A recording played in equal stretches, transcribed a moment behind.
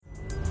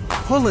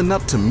Pulling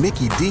up to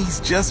Mickey D's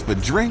just for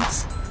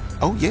drinks?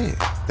 Oh yeah,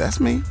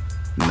 that's me.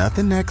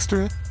 Nothing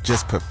extra,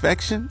 just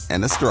perfection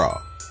and a straw.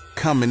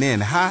 Coming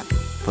in hot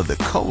for the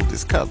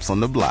coldest cups on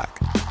the block.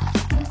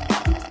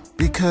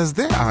 Because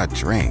there are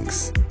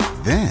drinks.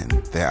 Then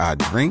there are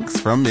drinks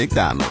from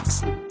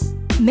McDonald's.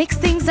 Mix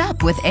things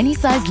up with any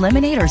size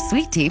lemonade or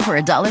sweet tea for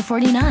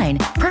 $1.49.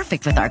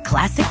 Perfect with our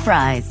classic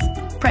fries.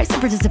 Price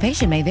and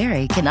participation may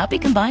vary. Cannot be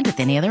combined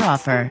with any other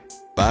offer.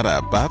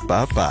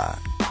 Ba-da-ba-ba-ba.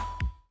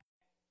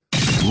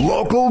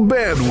 Local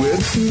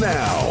bandwidth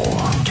now.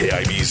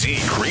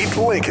 KIBZ Crete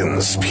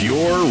Lincoln's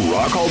Pure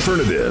Rock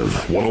Alternative.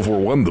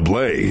 1041 The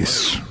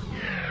Blaze.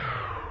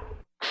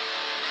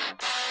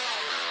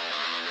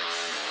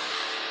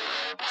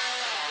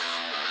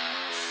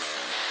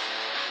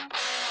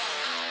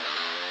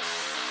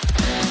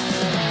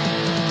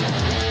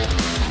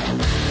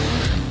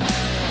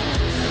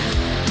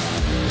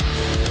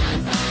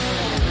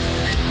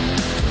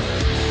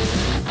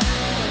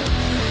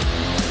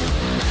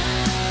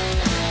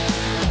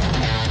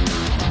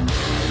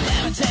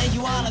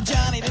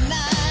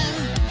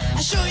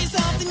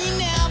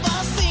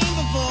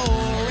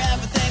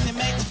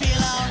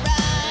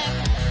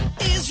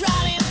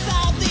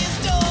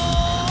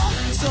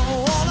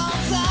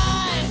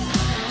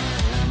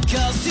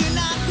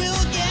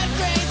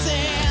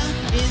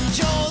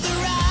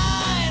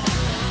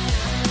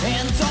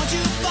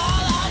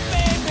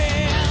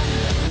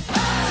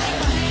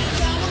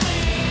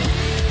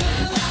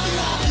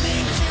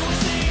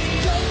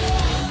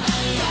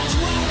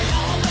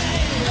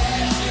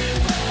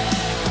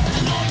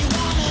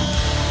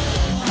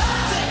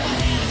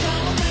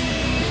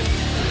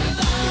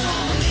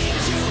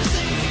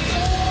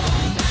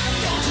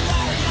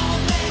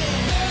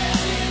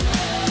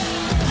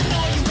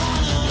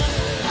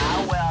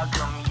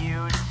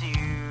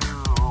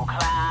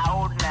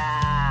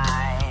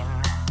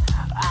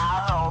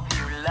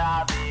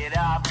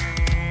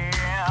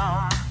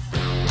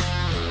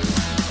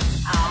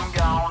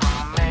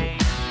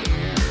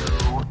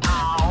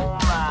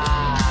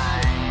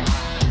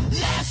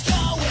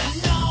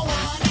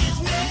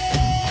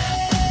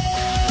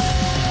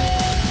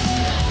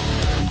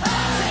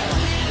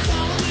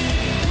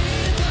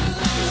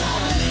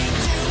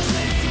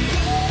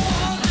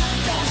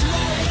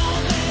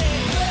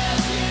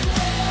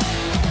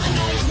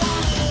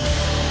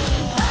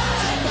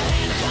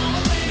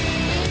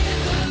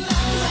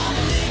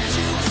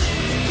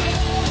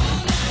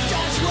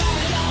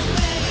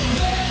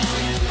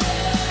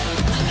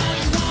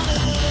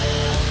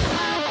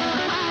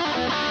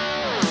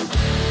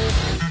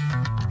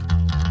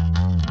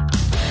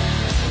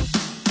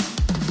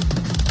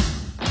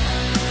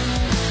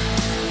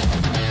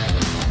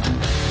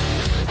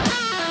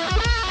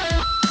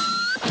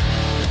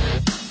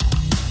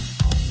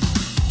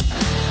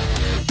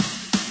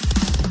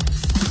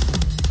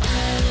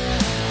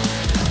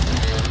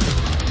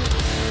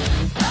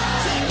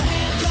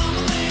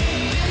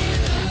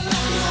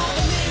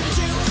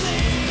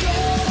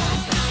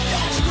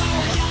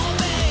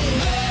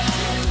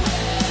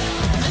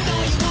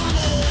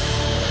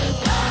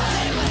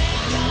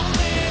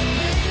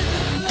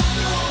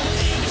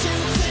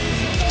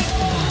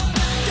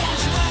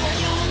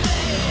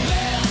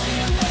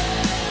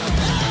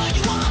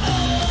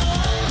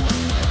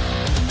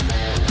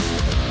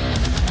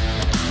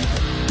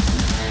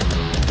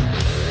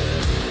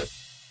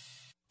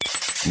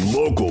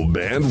 Local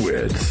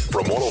bandwidth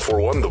from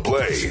 1041 The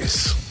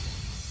Blaze.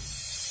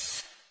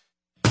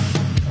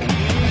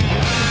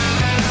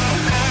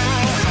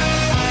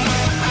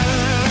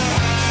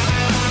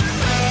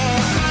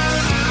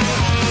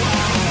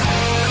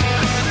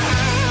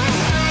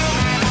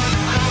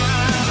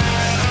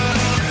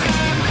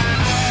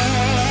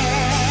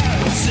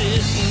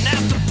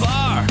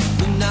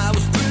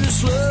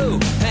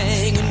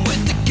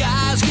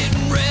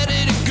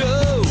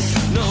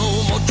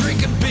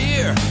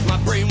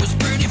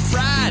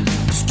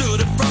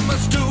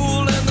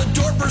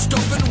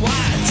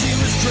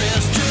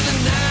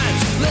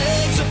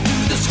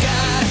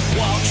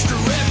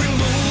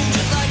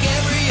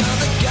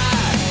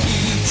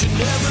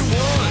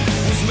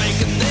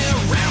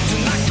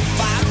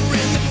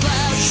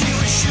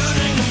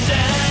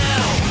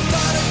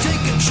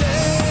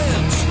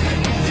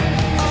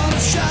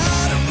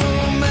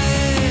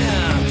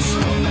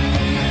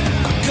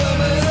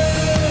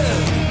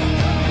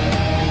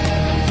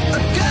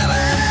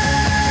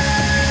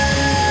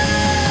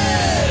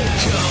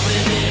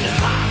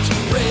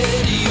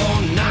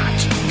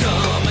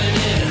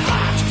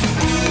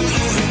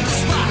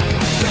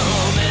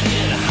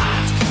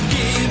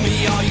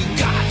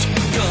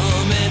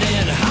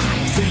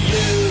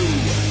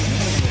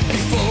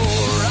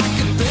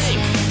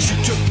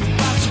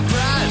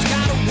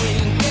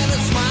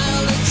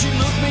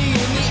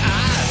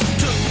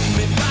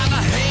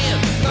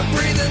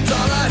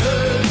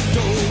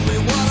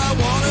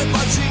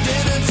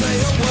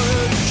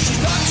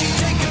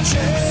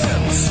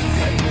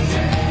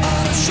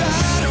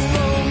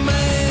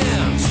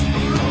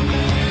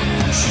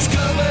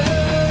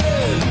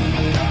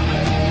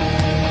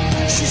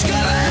 She's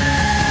coming.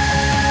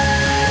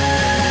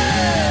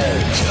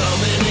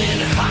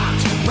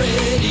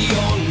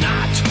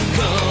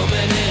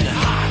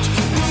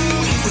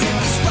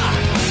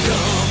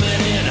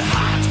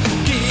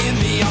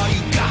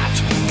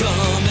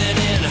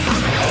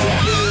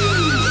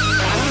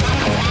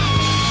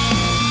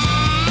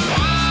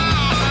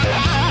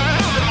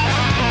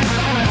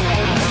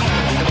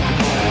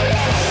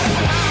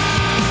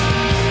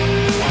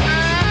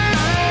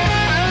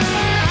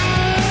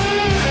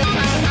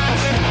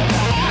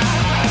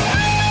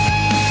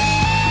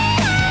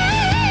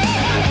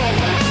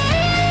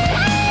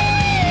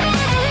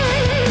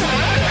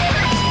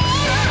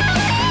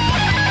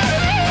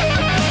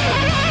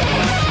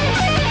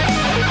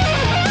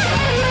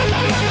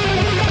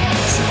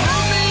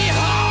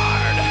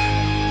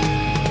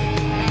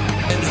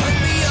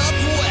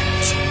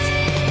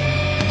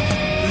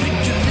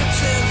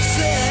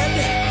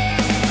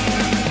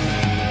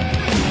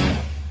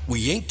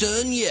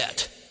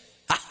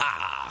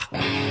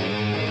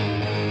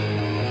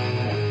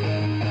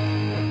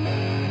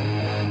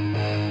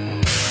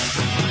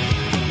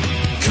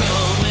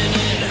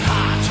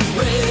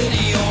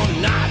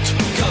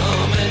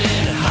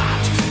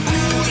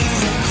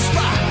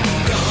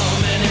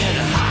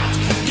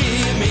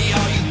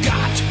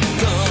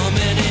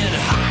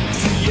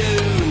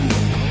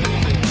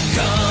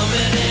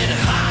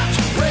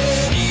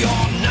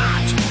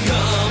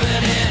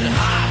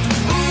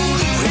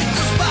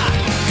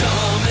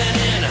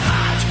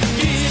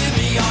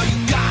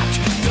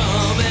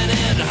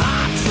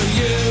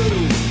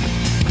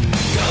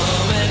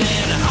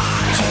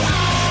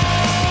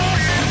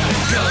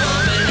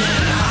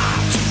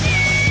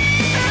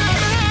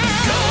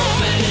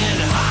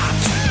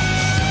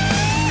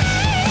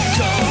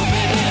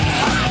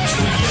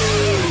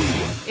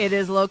 It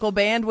is local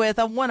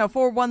bandwidth on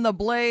 104.1 The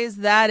Blaze.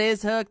 That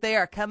is Hook. They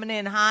are coming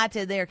in hot,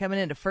 and they are coming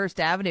into First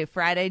Avenue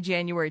Friday,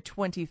 January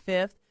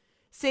 25th.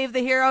 Save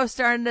the Hero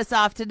starting us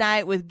off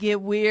tonight with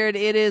Get Weird.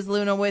 It is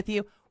Luna with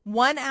you.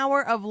 1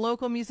 hour of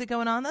local music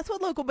going on. That's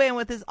what local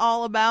bandwidth is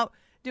all about.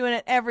 Doing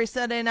it every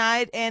Sunday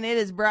night, and it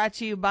is brought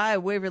to you by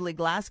Waverly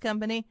Glass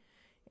Company.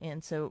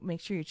 And so make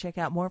sure you check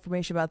out more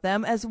information about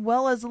them, as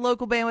well as the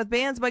local bandwidth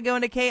bands, by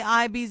going to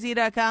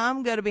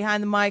KIBZ.com. Go to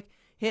Behind the Mic,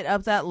 hit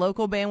up that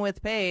local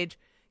bandwidth page.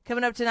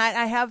 Coming up tonight,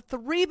 I have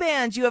 3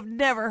 bands you have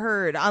never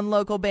heard on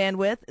local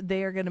bandwidth.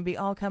 They are going to be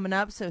all coming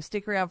up, so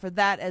stick around for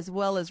that, as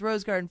well as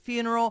Rose Garden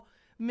Funeral,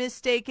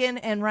 Mistaken,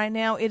 and right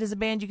now it is a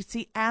band you can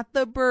see at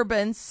the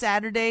Bourbon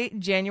Saturday,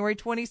 January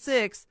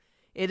 26th.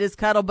 It is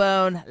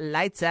Cuttlebone.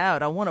 Lights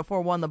Out on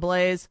 104.1 The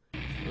Blaze.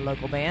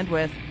 Local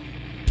bandwidth.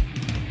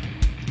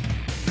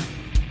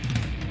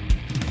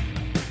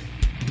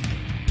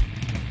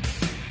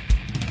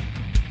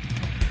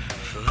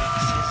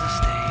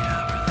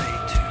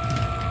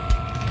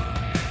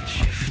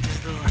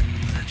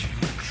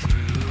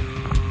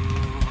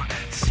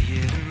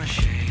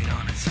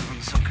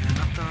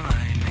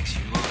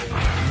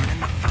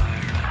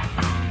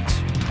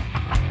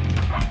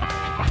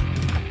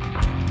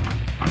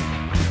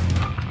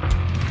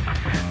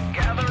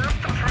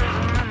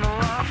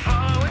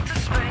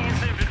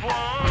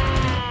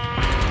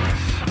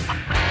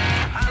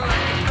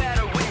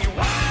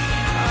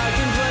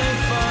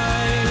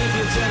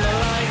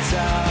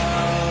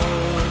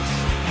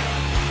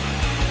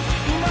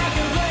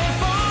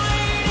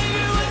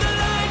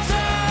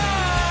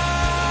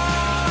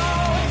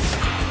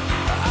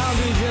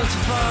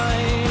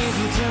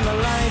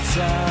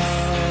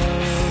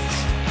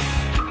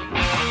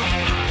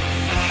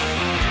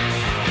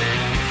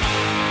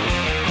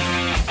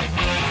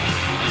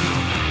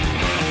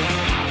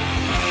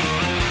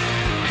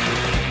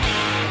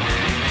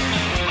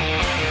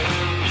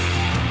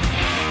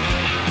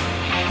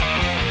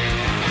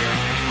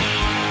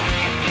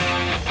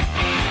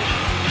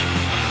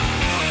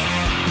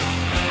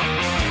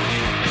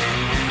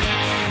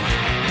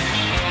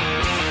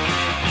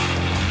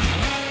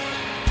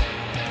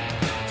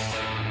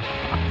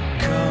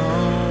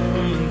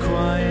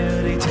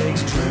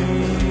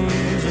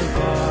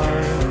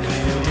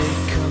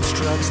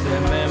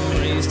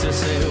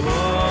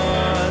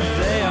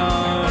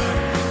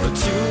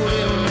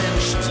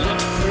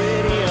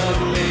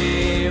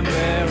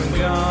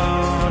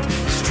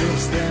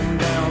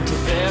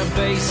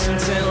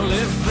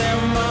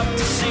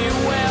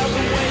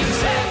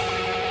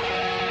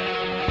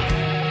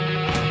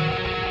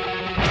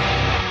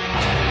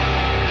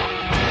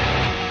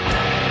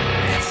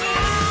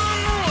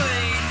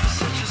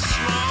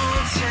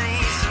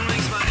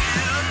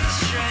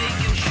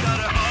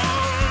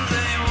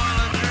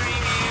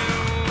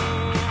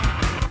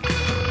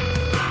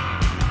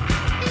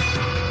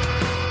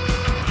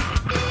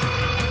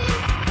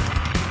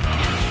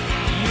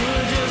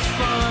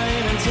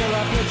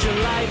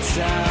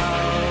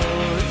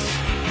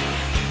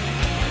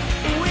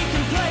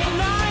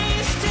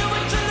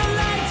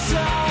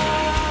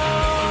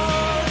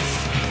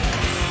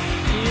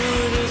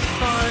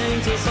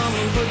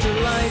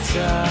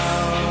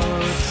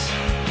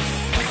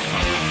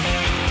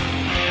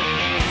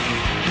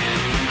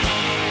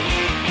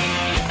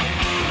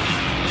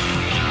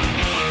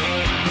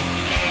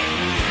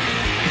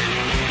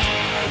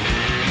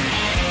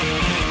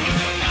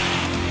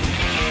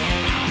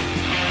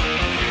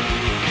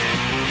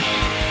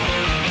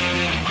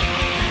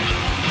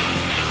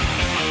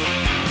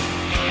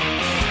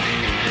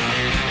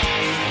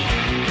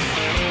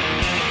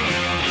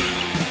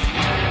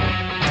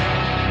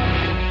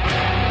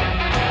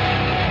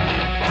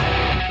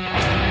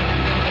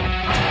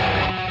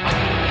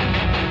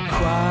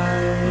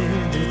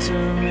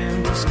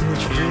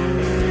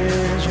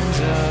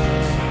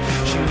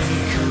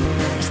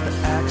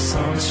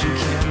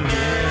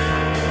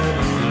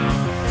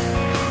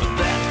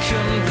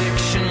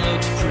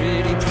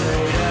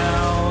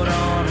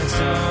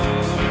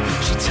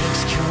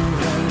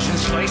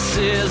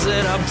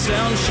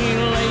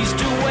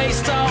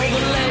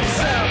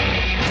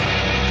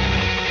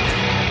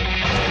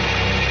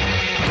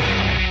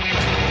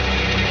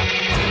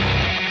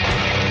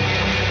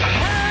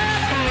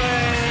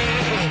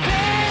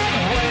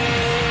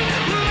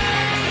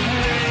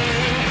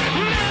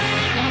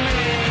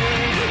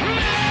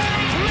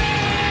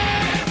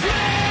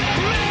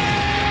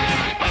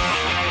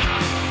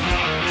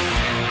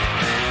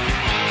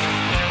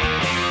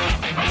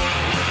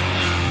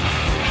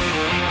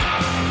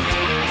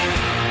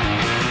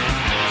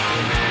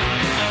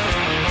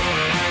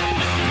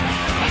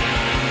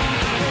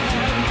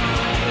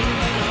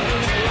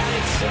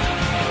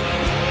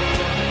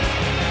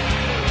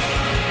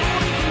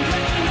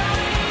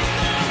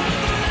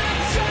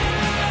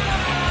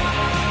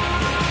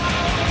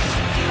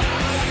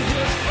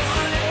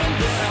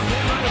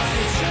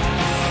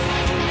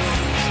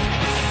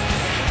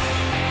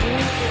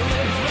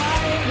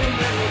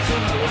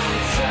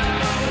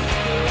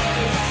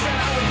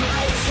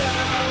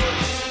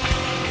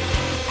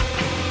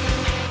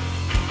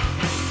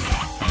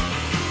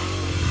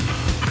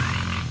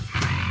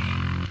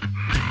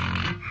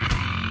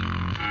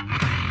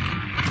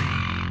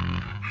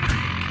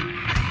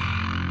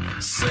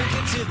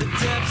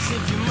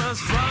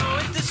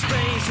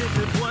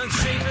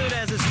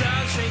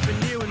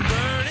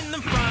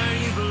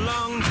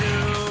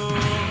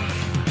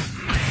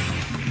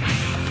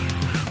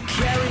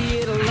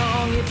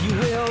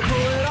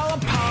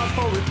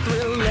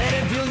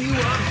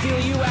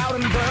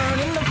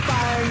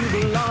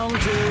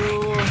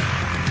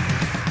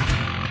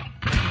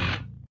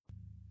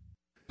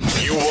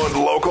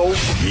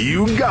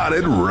 You got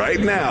it right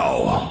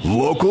now.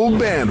 Local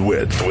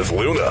Bandwidth with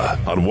Luna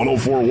on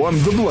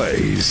 104.1 The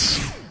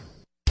Blaze.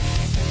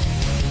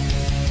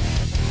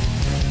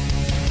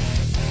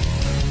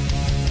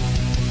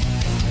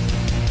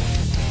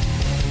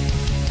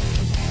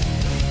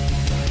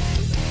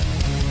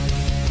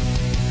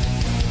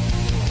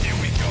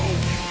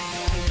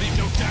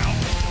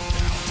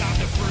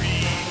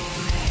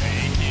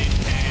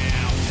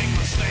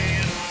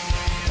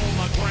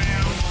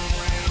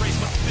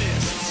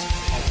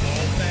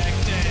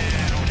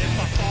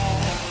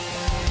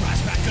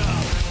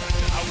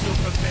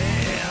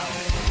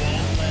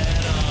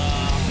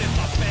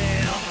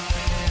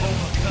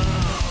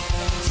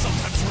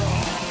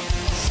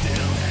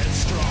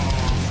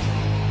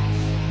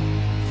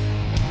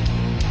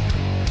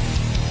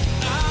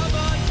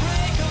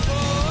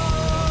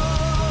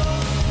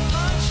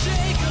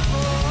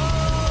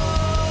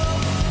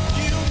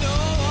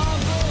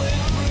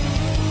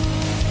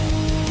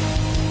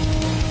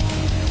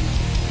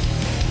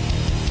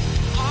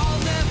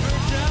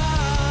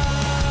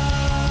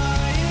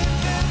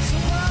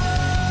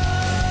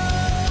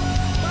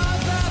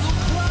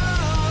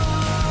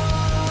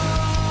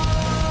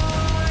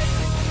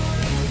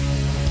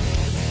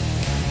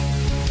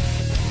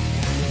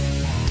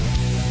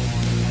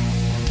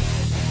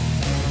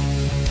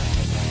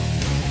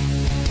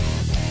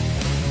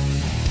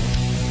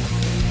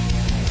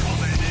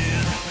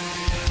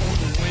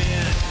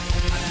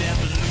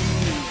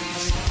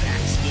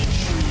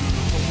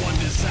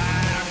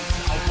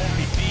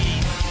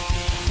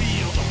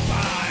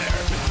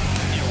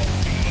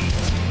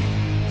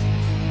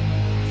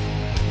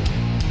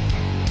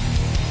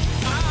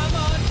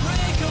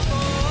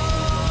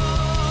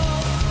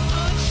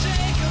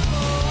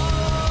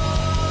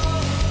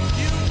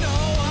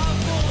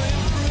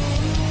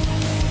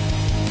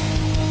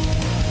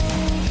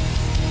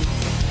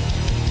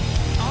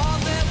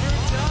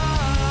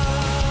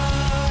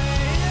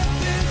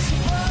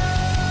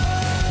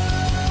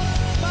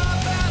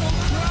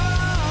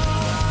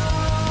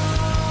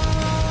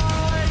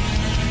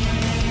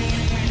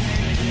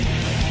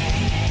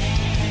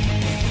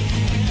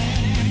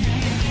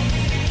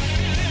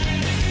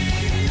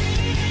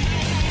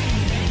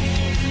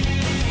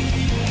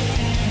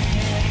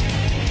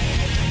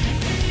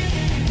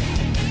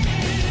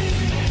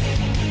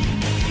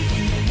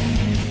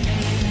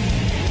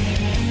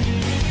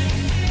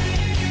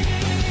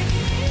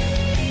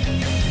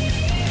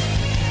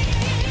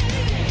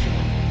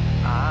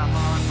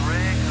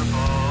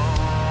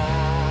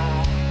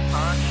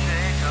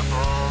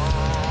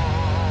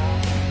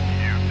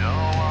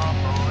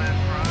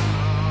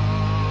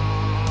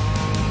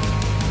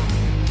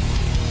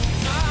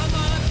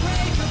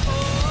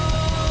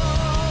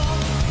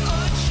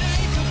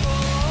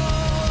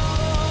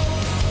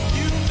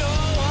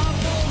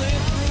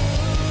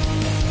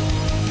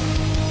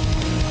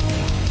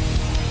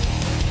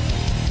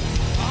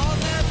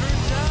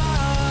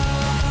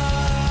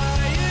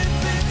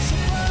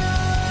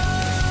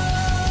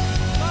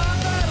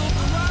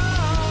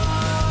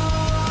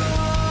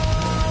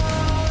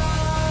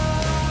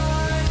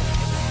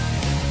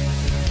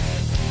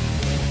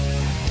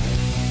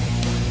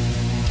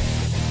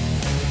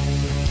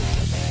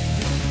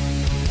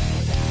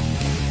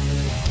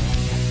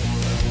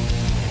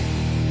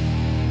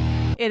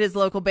 It is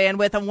Local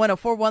Bandwidth on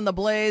 104.1 The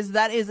Blaze.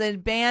 That is a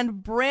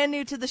band brand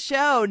new to the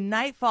show,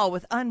 Nightfall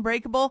with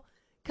Unbreakable,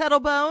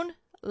 Cuddlebone,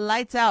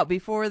 Lights Out.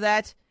 Before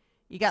that,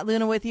 you got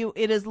Luna with you.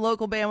 It is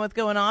Local Bandwidth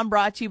going on,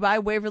 brought to you by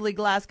Waverly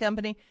Glass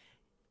Company.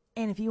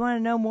 And if you want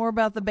to know more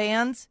about the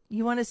bands,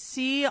 you want to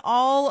see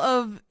all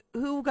of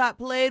who got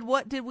played,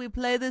 what did we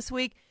play this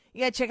week,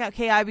 you got to check out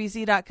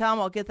KIBZ.com.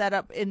 I'll get that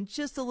up in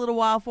just a little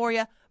while for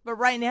you. But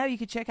right now, you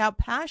can check out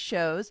past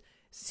shows,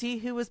 see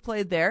who was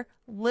played there,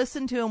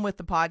 listen to them with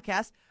the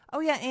podcast. Oh,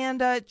 yeah,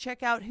 and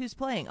check out who's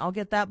playing. I'll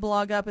get that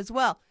blog up as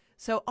well.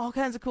 So all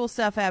kinds of cool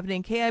stuff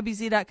happening.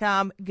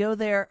 KIBZ.com. Go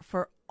there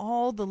for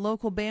all the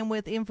Local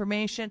Bandwidth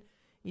information.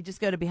 You just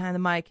go to Behind the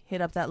Mic,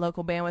 hit up that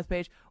Local Bandwidth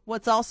page.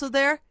 What's also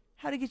there?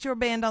 How to get your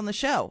band on the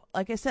show.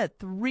 Like I said,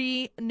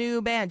 3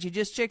 new bands. You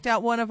just checked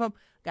out one of them.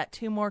 Got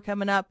 2 more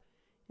coming up.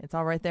 It's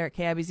all right there at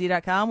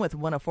KIBZ.com with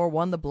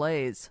 104.1 The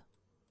Blaze.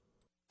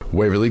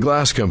 Waverly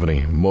Glass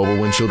Company.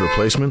 Mobile windshield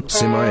replacement,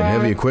 semi and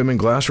heavy equipment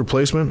glass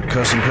replacement,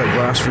 custom cut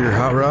glass for your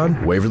hot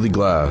rod. Waverly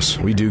Glass.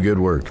 We do good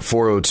work.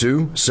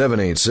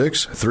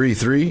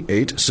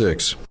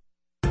 402-786-3386.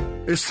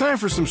 It's time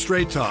for some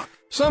straight talk.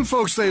 Some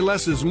folks say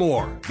less is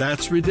more.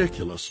 That's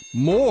ridiculous.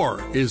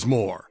 More is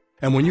more.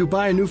 And when you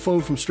buy a new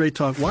phone from Straight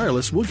Talk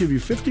Wireless, we'll give you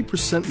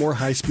 50% more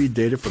high-speed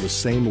data for the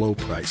same low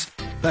price.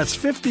 That's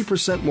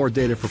 50% more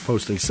data for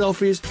posting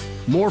selfies,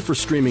 more for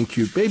streaming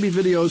cute baby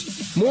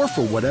videos, more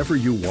for whatever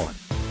you want.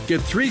 Get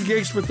 3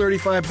 gigs for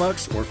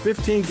 $35 or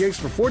 15 gigs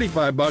for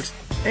 $45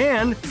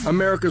 and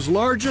America's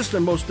largest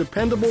and most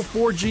dependable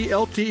 4G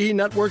LTE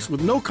networks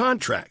with no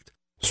contract.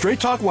 Straight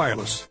Talk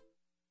Wireless.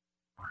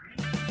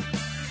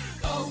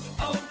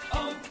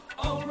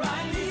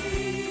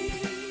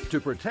 To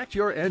protect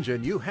your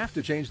engine, you have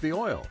to change the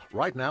oil.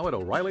 Right now at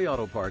O'Reilly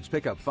Auto Parts,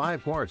 pick up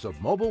 5 quarts of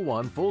Mobil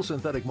 1 full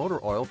synthetic motor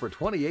oil for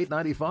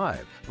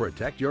 $28.95.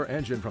 Protect your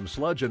engine from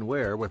sludge and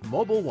wear with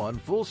Mobil 1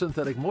 full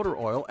synthetic motor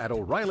oil at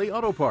O'Reilly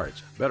Auto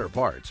Parts. Better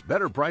parts,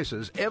 better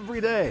prices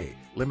every day.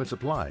 Limits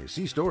apply.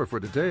 See store for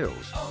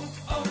details.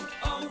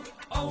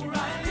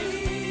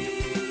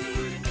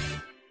 O'Reilly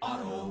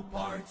Auto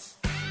Parts.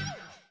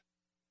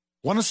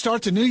 Want to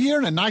start the new year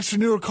in a nicer,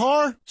 newer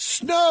car?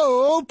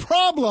 No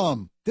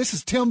problem. This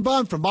is Tim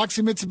Bunn from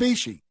Moxie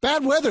Mitsubishi.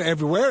 Bad weather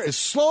everywhere is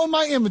slowing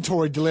my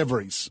inventory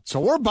deliveries. So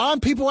we're buying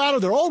people out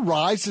of their old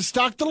rides to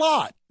stock the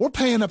lot. We're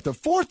paying up to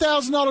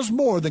 $4,000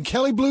 more than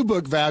Kelley Blue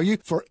Book value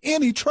for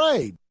any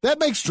trade. That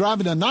makes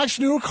driving a nice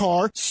newer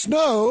car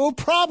no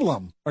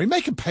problem. Are you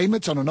making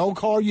payments on an old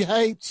car you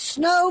hate?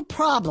 No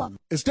problem.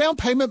 Is down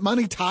payment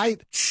money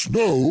tight?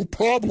 No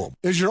problem.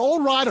 Is your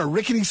old ride a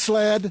rickety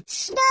sled?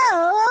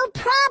 No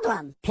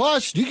problem.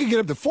 Plus, you can get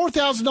up to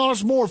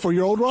 $4,000 more for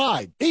your old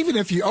ride, even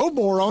if you owe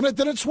more on it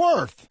than it's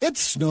worth.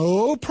 It's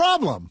no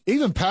problem.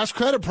 Even past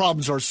credit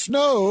problems are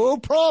no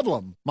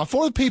problem. My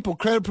For the People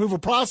credit approval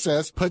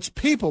process puts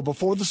people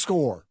before the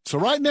score. So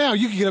right now,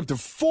 you can get up to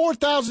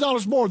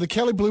 $4,000 more than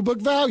Kelley Blue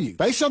Book value,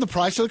 based on the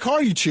price of the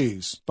car you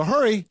choose. But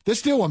hurry,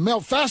 this deal will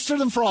melt faster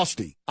than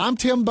Frosty. I'm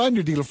Tim Bunn,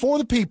 your dealer for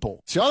the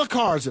people. See all the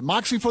cars at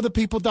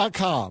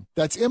MoxieForThePeople.com.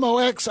 That's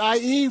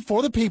MOXIE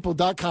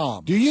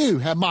forthepeople.com. Do you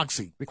have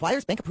Moxie?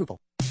 Requires bank approval.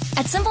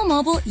 At Simple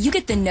Mobile, you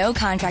get the no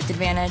contract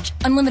advantage.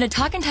 Unlimited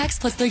talk and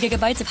text plus 3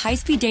 gigabytes of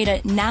high-speed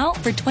data now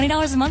for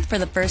 $20 a month for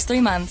the first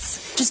 3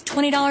 months. Just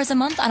 $20 a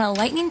month on a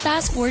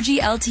lightning-fast 4G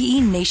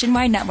LTE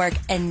nationwide network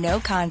and no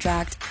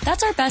contract.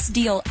 That's our best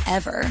deal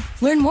ever.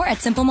 Learn more at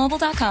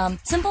SimpleMobile.com.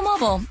 Simple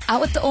Mobile.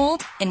 Out with the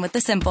old, in with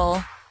the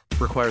simple.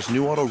 Requires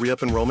new auto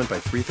re-up enrollment by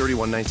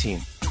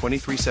 3/31/19.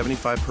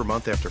 $23.75 per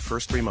month after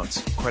first 3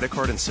 months. Credit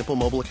card and Simple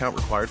Mobile account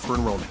required for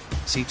enrollment.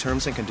 See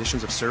terms and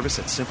conditions of service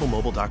at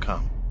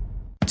SimpleMobile.com.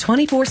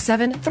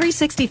 24/7,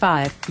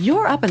 365.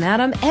 You're up and at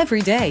 'em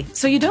every day,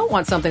 so you don't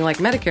want something like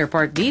Medicare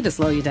Part D to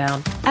slow you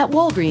down. At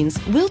Walgreens,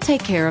 we'll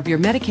take care of your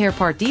Medicare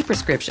Part D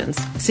prescriptions,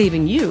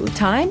 saving you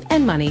time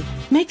and money.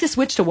 Make the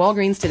switch to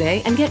Walgreens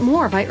today and get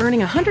more by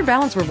earning 100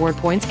 balance reward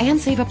points and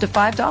save up to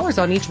 $5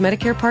 on each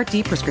Medicare Part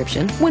D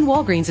prescription when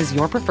Walgreens is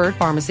your preferred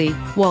pharmacy.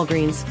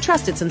 Walgreens,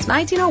 trusted since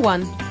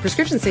 1901.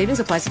 Prescription savings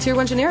applies to Tier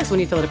 1 generics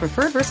when you fill at a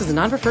preferred versus a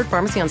non-preferred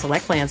pharmacy on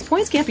select plans.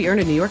 Points can't be earned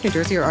in New York, New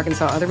Jersey, or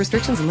Arkansas. Other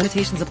restrictions and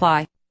limitations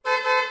apply.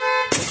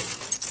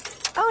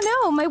 Oh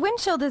no, my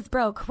windshield is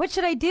broke. What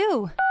should I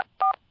do?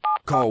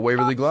 Call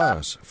Waverly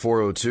Glass,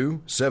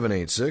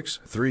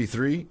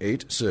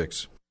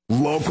 402-786-3386.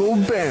 Local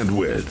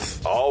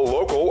bandwidth. All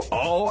local,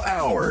 all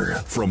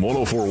hour. From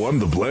 104.1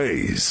 The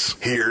Blaze,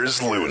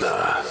 here's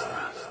Luna.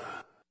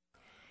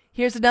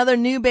 Here's another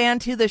new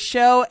band to the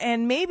show,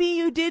 and maybe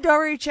you did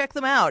already check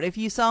them out. If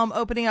you saw them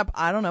opening up,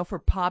 I don't know, for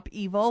Pop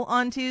Evil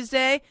on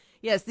Tuesday.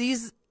 Yes,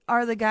 these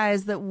are the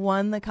guys that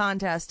won the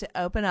contest to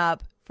open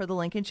up for the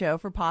Lincoln Show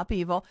for Pop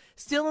Evil.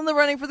 Still in the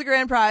running for the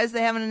grand prize.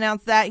 They haven't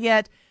announced that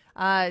yet.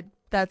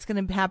 That's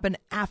going to happen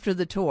after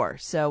the tour,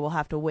 so we'll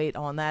have to wait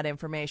on that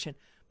information.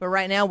 But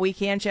right now, we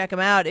can check them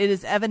out. It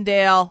is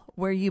Evandale,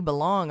 Where You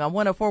Belong, on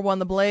 104.1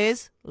 The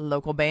Blaze,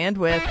 local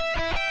bandwidth.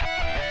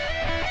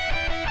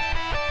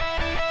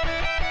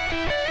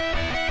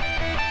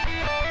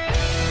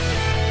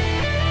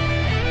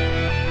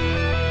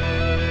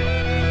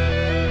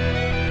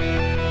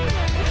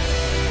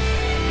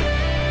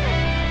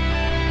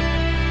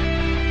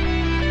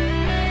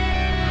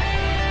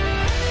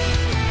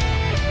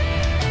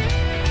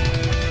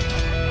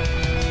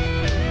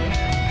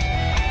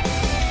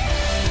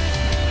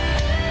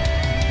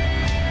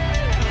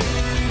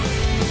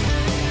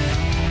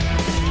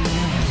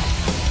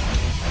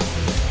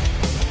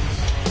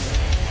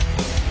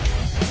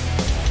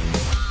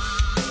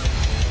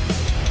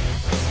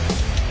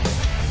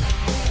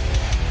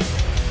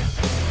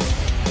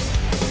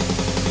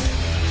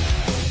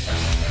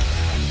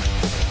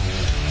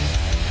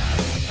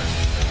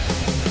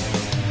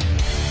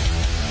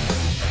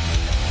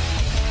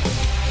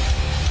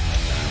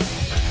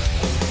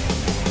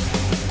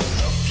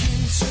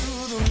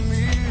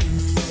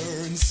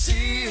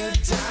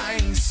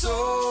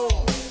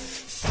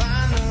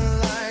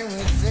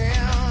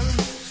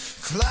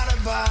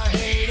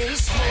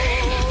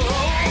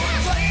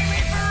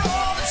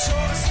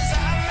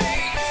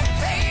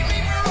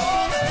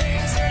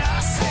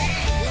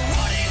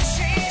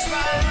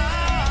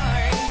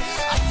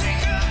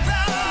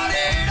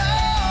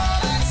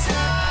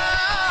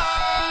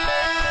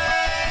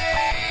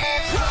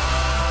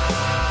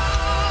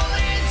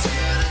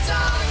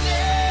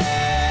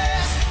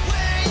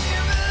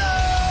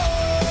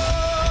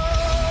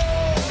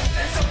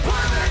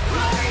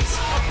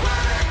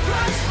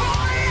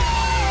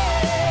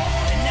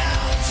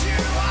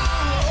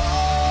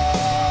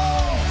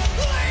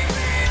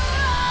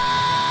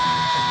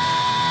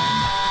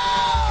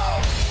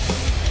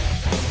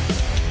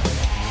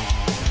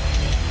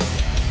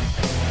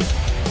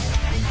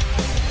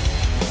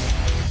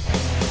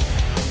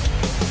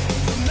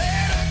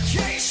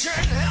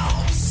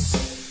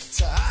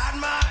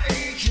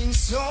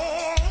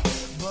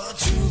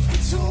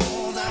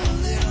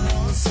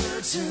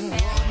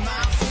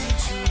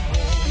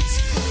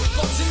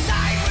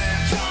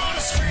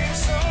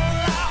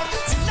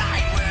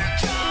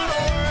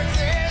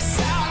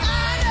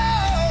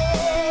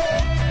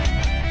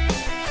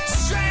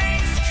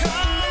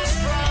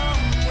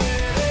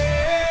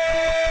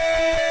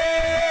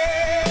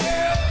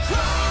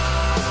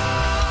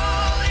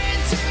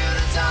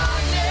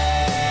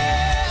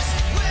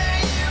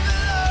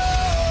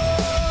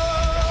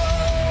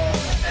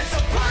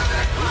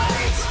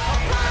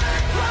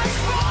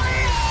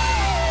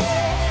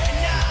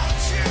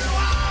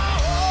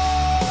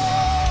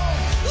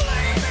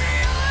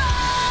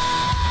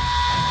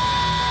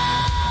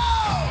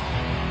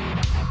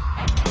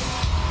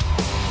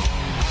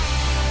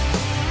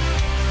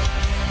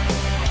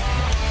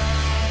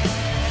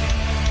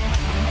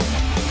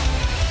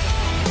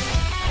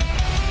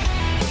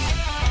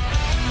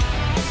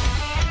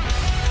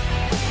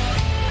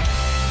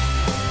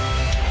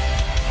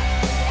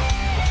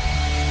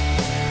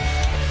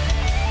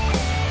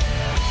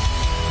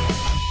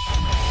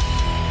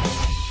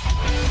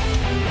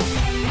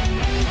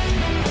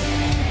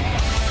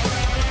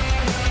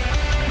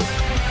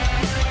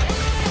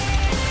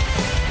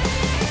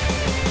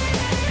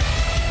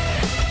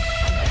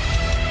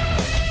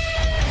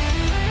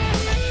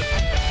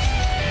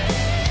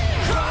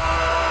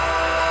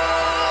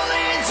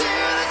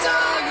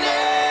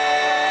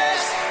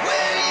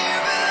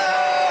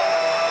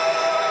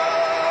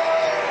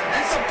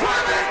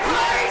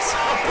 place,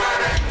 a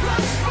perfect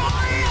place for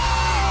you.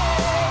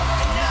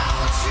 And now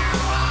that you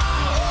are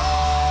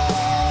home,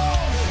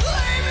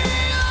 leave me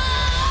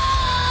alone.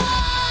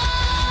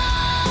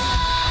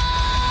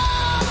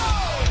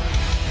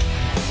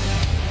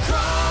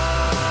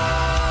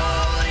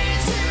 Crawl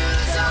into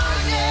the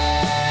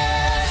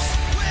darkness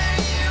where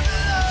you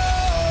belong.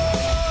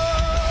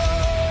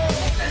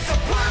 It's a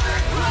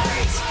perfect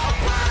place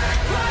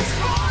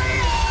for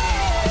you.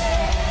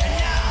 And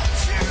now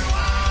that you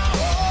are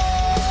home,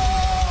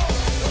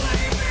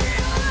 leave me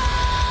alone.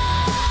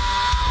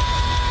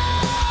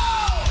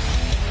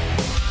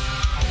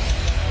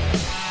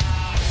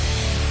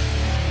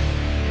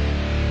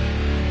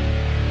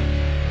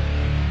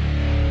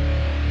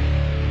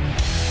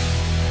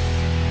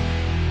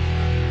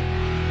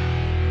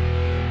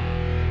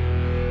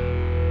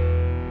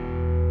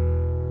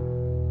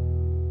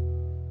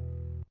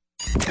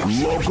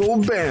 Local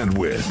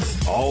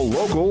bandwidth. All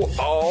local,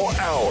 all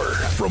hour.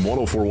 From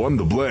 1041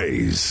 The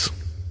Blaze.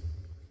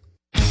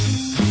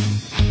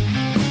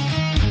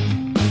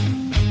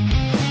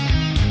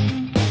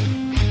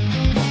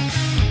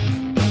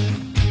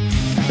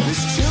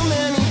 There's too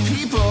many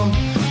people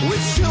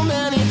with too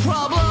many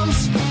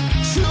problems,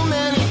 too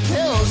many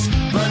pills,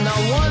 but not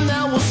one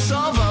that will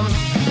solve them.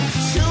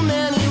 Too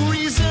many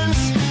reasons,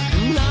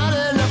 not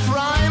enough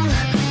rhyme.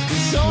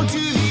 Don't do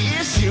the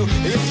issue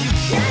if you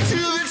can't do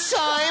the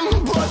time.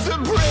 But the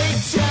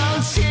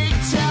breakdown,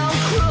 takedown,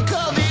 crook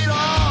of it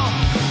all.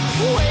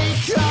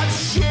 Wake up,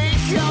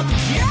 shake up,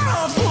 get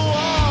off the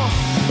wall.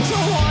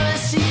 Don't wanna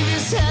see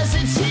this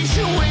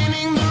hesitation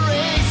winning the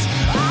race.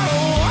 I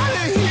don't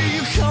wanna hear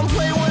you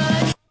complain when I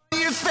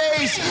your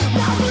face.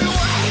 My blue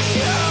eyes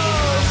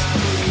shows.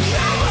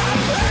 Come on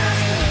back.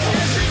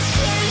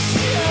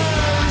 Hesitations.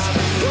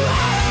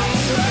 My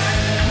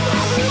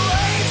blue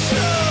eyes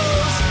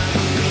shows.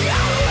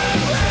 Come on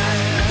back.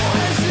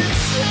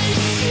 Hesitation.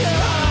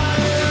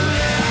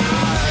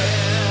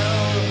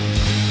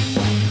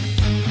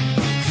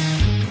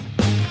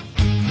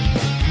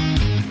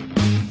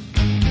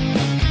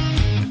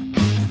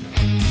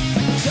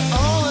 To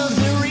all of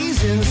the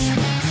reasons,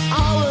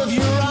 all of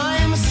your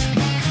rhymes,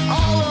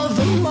 all of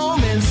the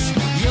moments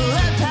you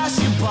let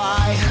pass you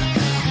by,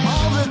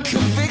 all the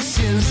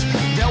convictions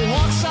that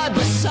walk side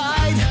by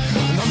side,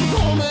 the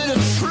moment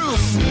of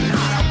truth,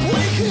 not a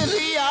blink of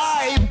the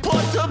eye,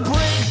 but the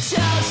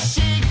breakdown,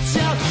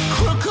 shakedown,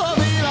 crook of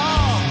it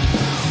all.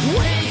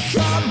 Wake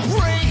up,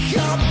 break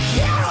up,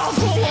 get off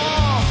the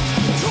wall.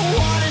 Don't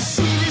wanna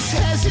see this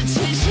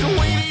hesitation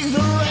waiting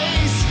the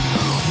race.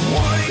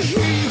 Wanna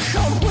hear you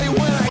complain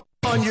when I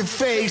on your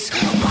face.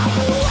 My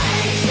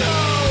way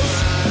goes.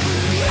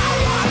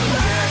 Come on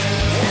back.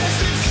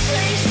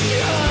 Hesitations.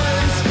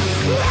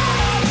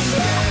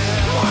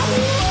 My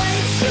way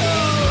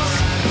goes.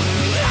 Come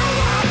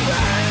on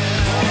back.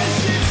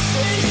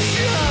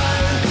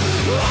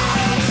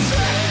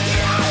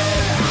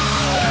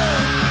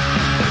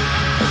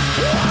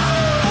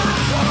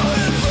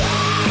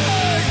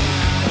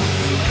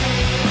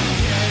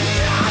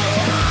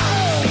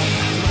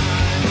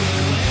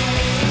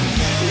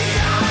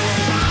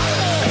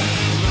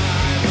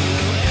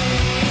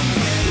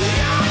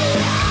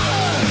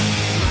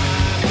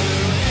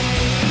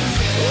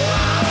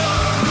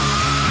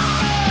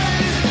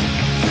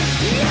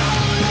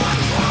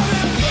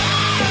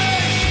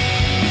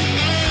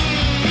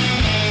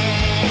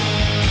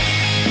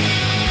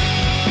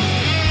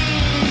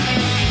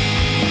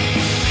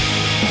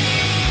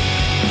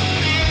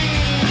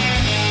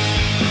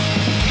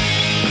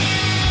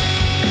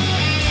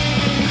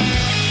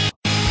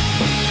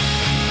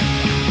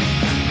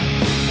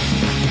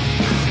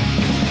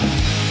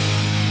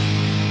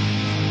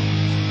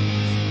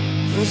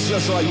 It's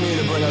just like me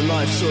to bring a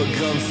knife to a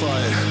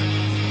gunfight.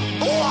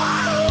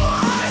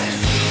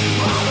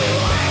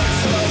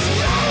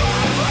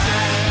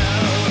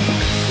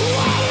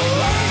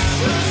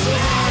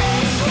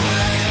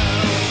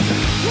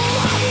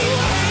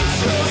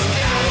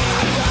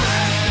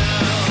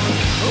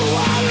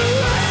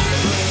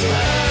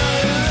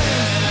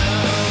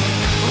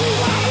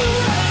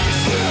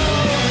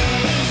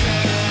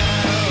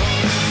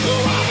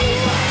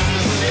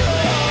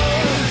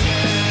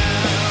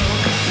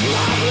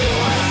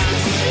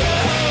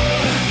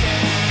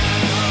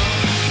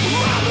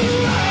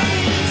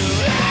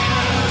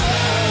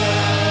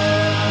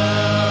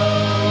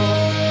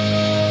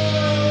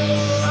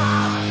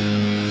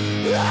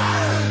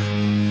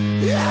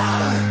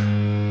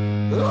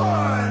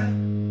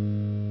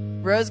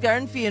 Rose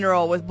Garden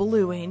Funeral with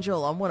Blue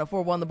Angel on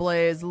 104.1 The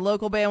Blaze.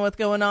 Local bandwidth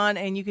going on,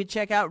 and you can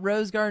check out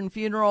Rose Garden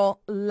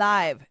Funeral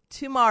live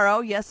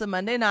tomorrow. Yes, a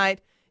Monday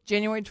night,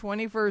 January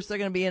 21st. They're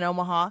going to be in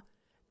Omaha,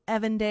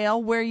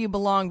 Evandale, where you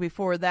belong.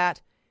 Before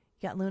that,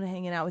 you got Luna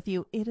hanging out with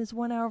you. It is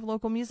 1 hour of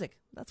local music.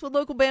 That's what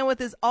local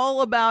bandwidth is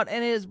all about,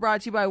 and it is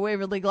brought to you by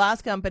Waverly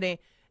Glass Company.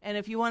 And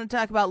if you want to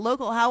talk about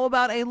local, how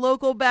about a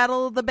local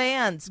Battle of the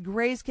Bands?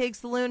 Gray's Cake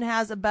Saloon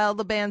has a Battle of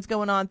the Bands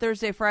going on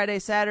Thursday, Friday,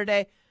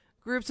 Saturday.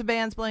 Groups of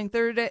bands playing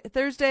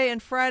Thursday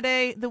and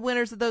Friday. The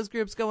winners of those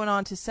groups going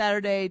on to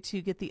Saturday to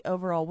get the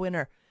overall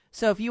winner.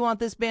 So if you want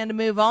this band to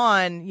move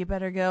on, you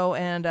better go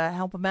and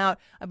help them out.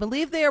 I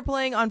believe they are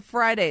playing on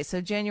Friday,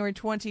 so January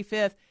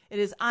 25th. It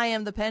is I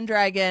Am the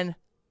Pendragon,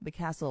 the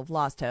Castle of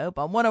Lost Hope,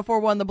 on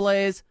 104.1 The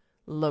Blaze,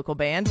 local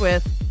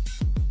bandwidth.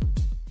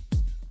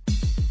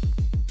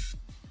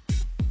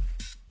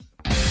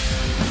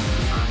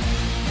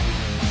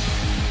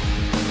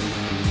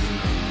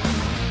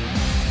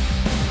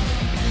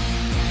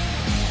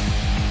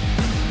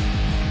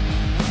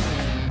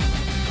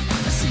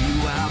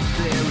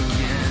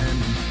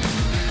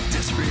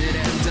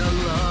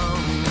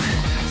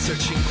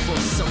 Searching for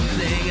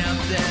something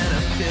out there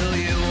to fill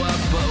you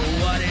up, but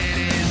what it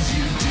is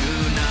you do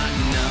not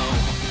know.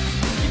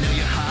 You know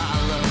you're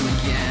hollow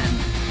again,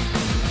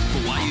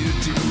 but why you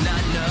do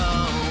not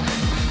know?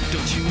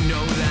 Don't you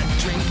know that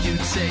drink you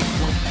take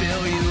won't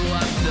fill you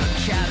up? The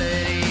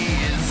cavity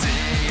is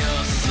in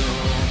your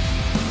soul.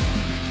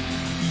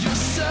 You're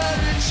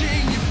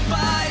searching, you're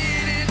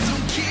fighting,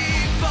 don't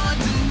keep on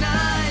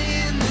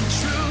denying the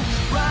truth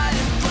right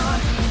in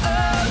front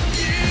of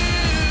you.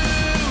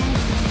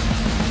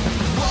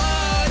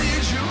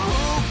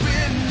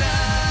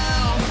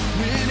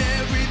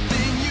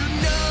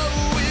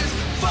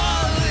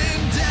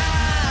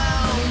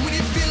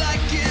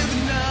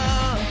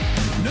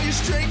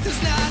 Strength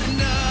is not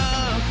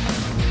enough.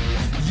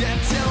 Yeah,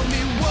 tell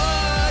me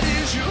what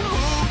is your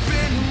hope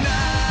in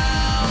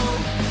now?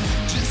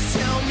 Just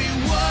tell me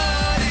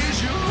what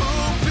is your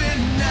hope in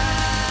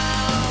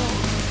now?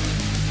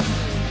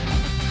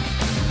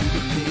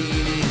 The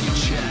pain in your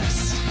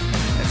chest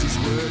as these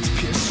words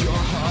pierce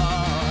your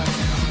heart.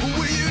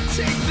 Will you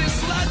take this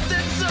life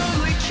that's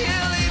only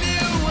killing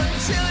you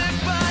until it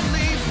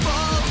finally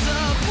falls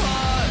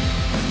apart?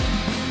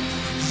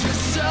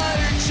 You're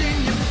searching,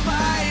 you're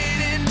fighting.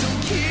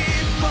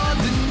 Keep on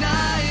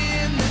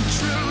denying the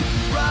truth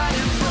right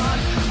in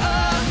front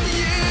of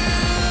you.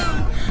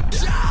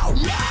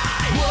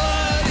 Alright.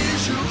 What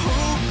is your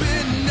hope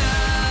in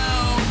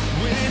now?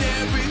 When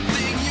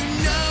everything you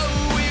know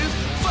is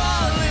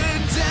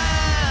falling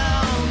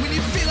down. When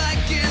you feel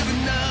like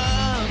giving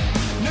up.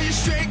 No, your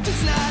strength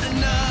is not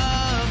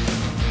enough.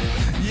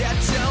 Yeah,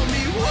 tell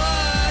me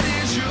what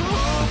is your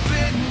hope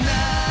in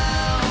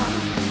now?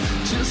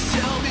 Just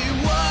tell me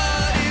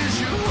what is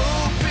your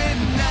hope in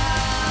now?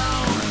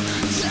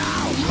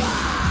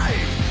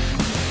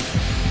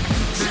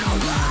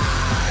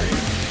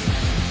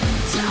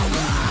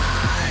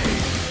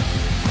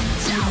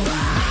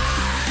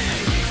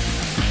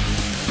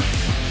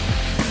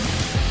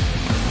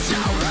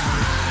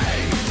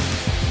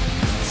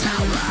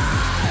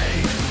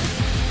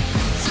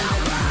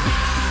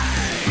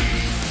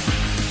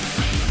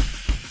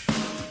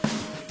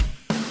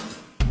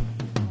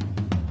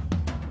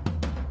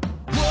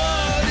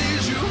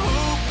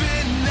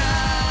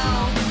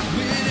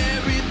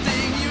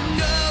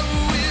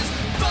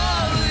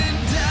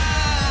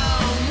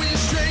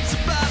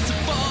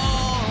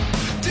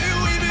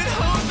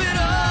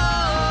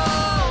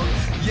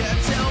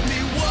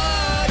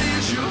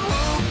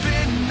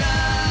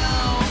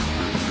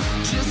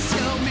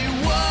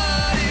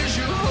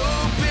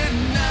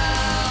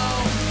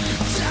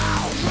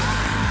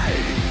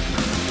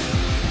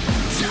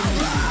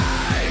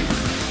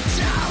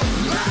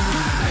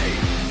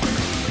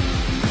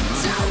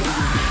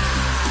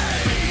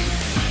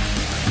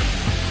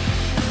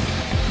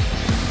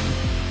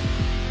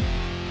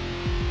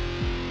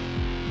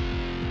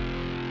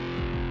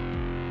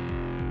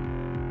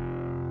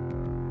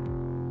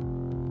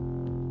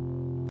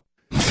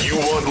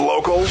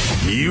 Local?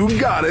 You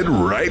got it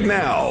right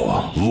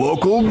now.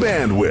 Local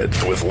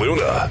Bandwidth with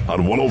Luna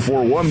on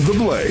 104.1 The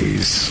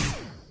Blaze.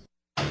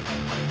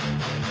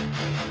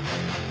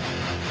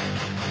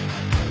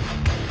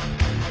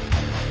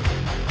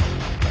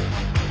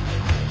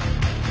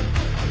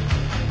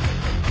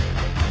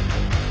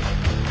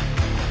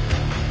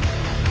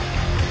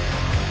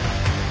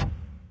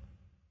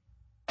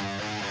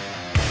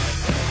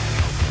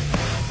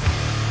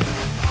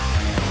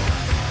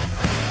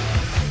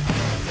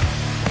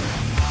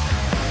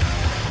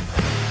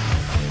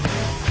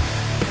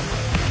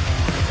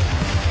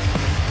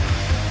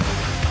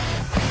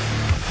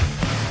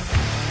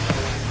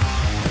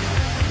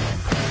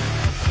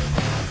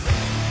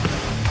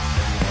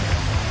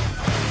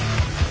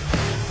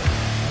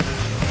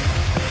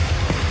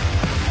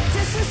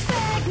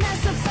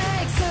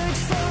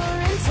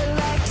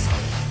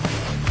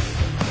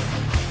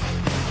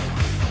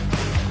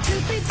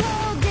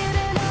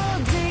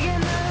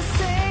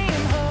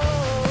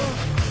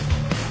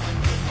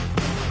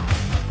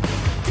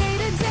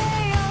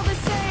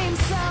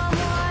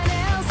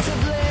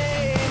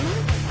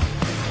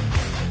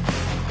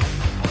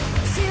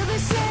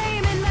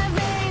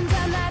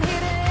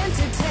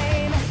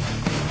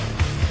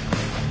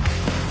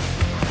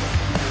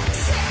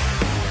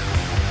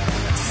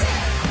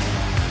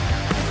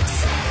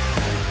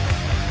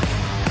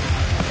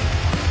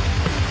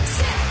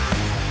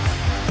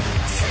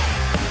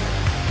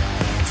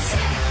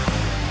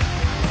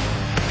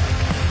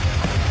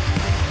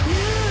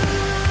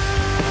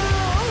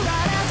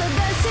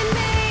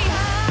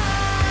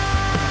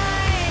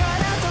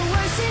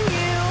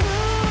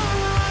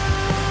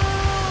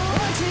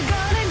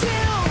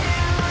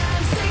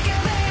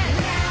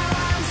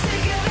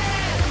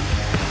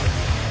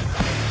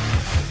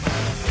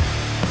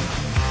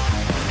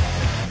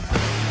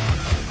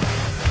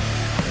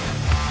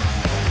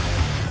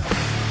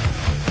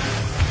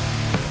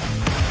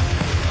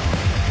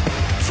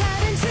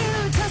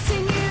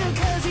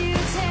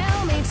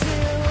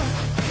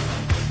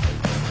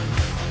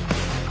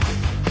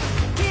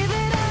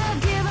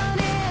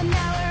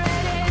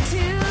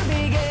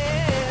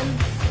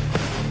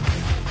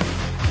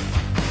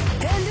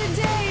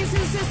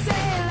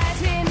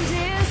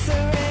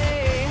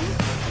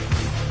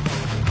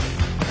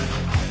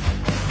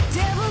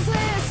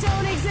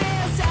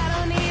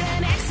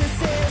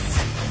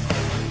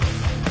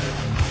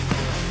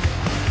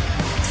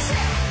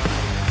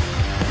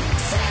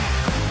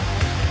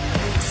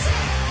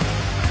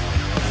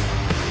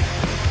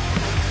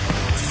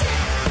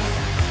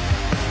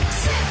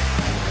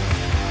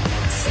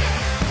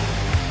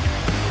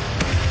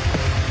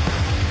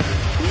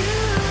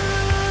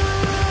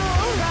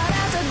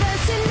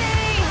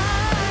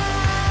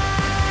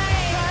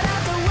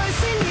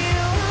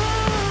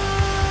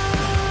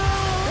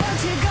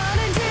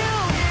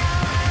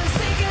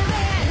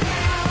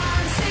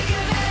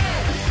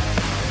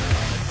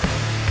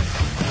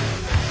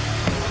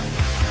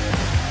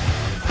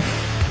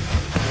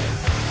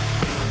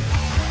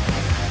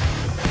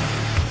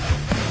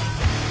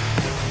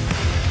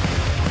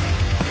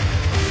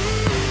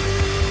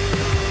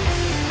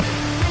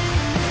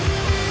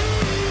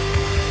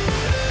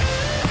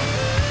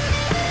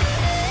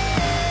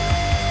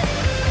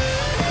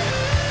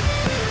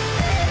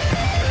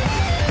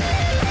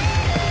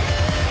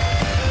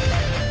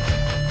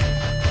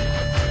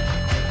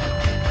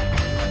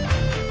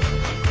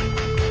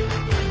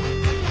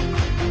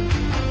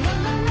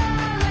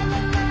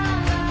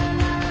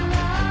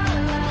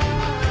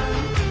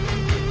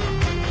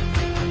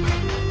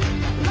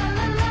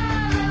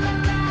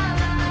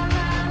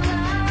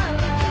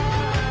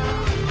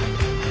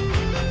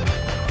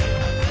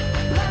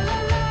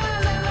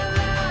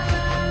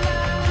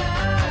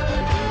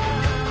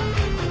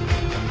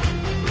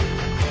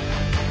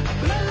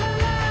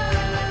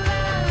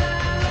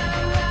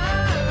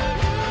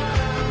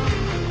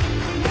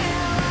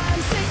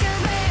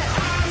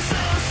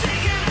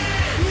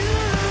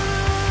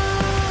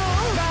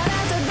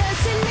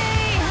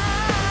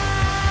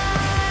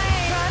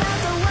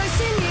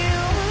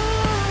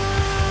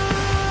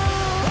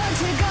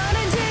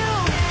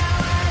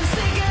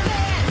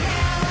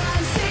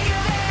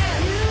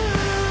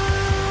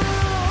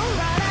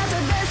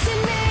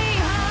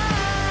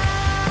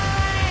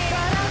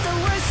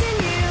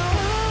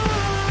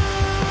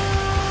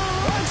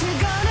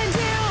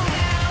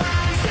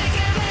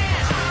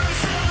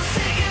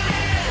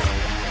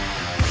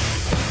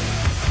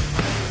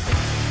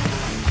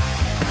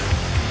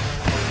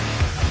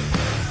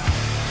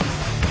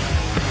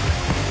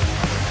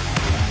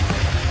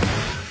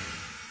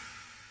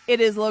 It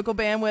is Local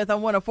Bandwidth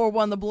on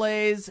 104.1 The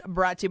Blaze,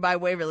 brought to you by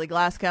Waverly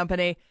Glass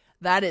Company.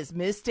 That is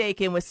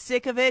Mistaken with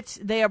Sick of It.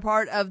 They are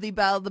part of the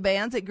Battle of the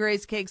Bands at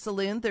Gray's Cake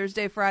Saloon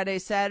Thursday, Friday,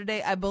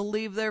 Saturday. I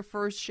believe their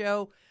first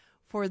show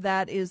for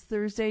that is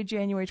Thursday,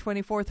 January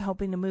 24th,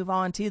 hoping to move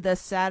on to the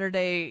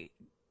Saturday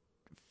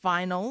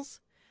finals.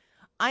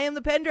 I Am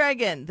the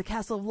Pendragon, the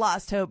Castle of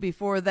Lost Hope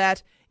before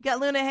that. Got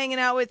Luna hanging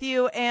out with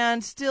you,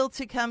 and still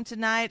to come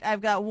tonight,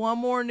 I've got one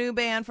more new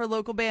band for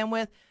Local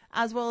Bandwidth,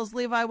 as well as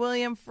Levi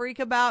William, Freak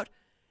About.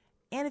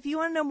 And if you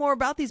want to know more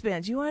about these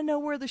bands, you want to know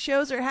where the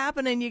shows are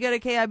happening, you go to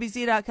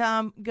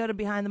KIBZ.com, go to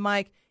Behind the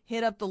Mic,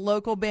 hit up the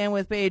Local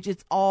Bandwidth page.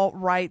 It's all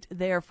right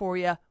there for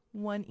you.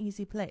 One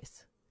easy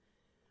place.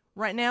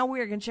 Right now, we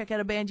are going to check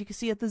out a band you can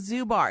see at the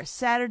Zoo Bar,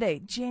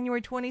 Saturday,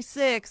 January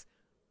 26th.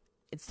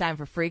 It's time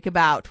for Freak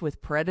About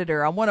with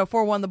Predator on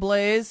 104.1 The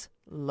Blaze,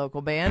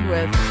 Local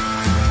Bandwidth.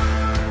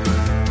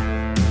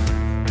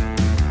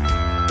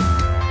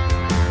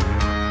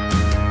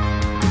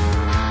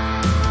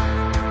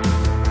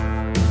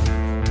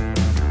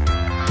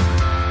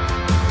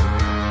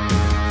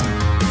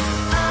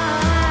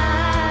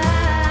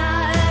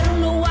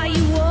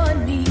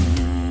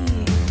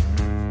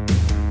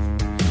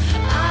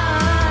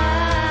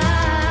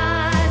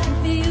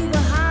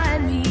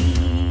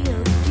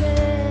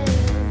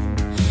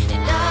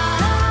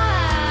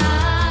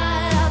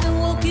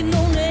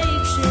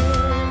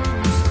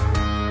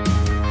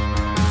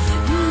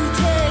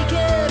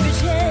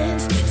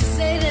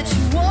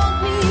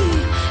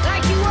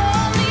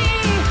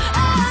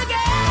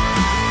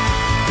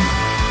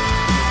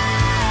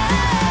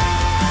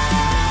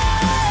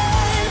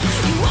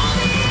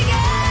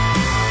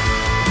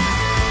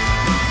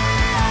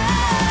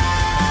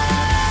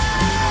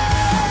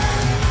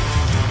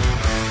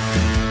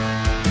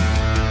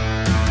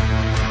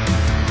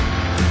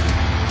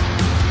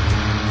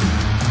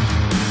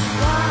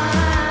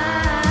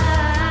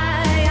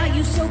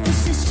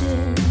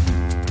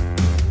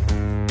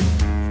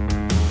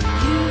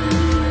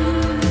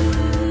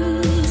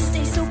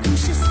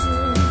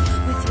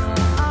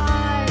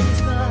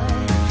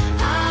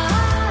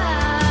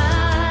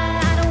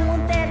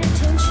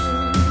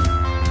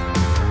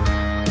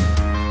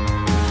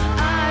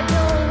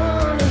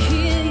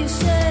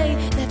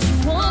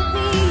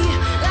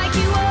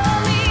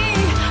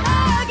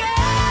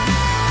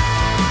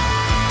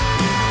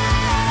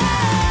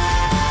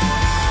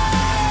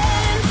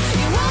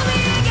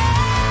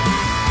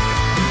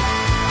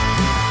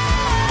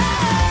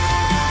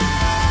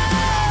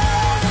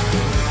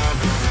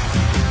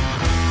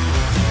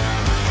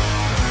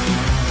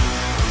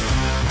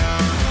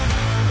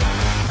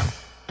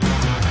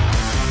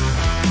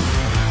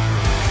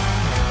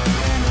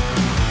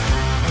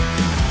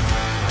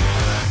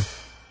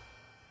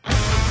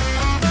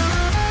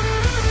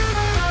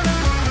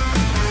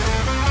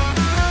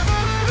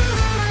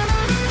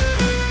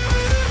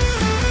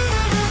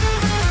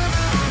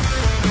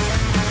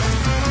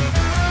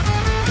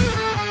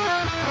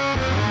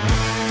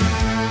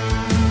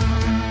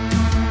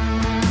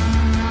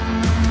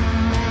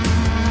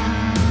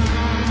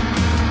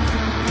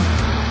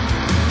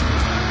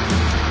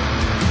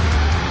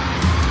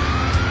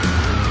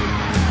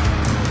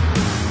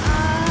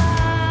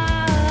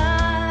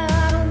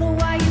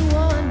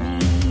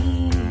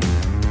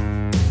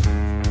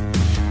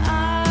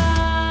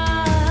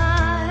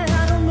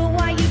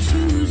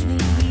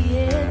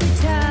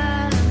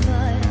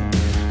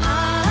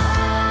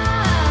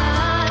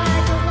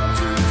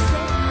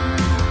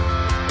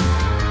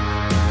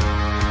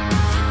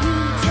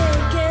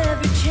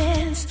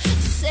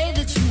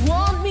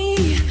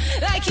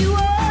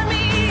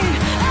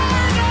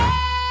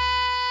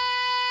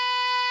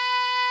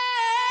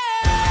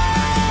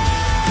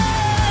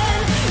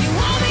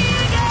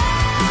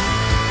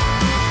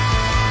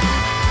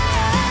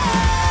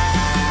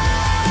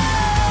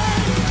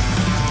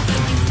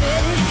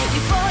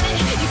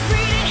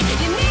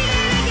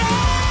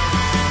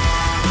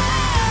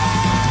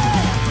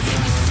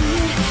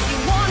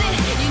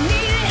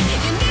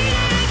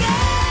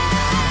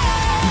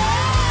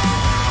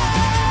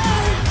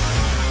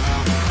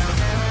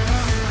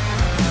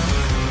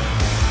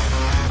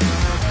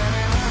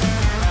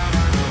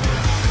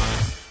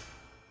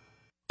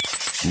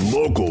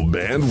 Local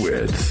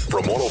Bandwidth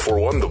from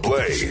 104.1 The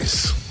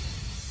Blaze.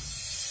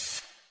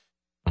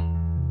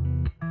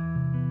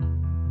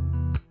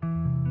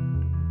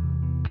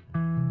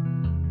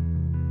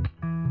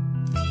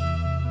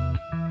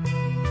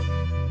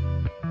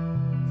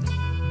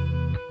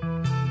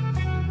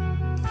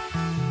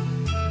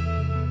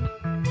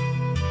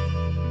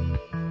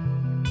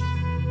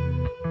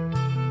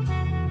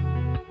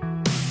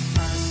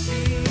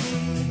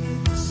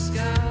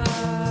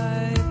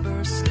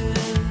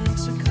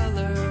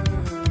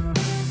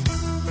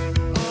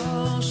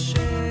 All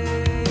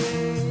shade.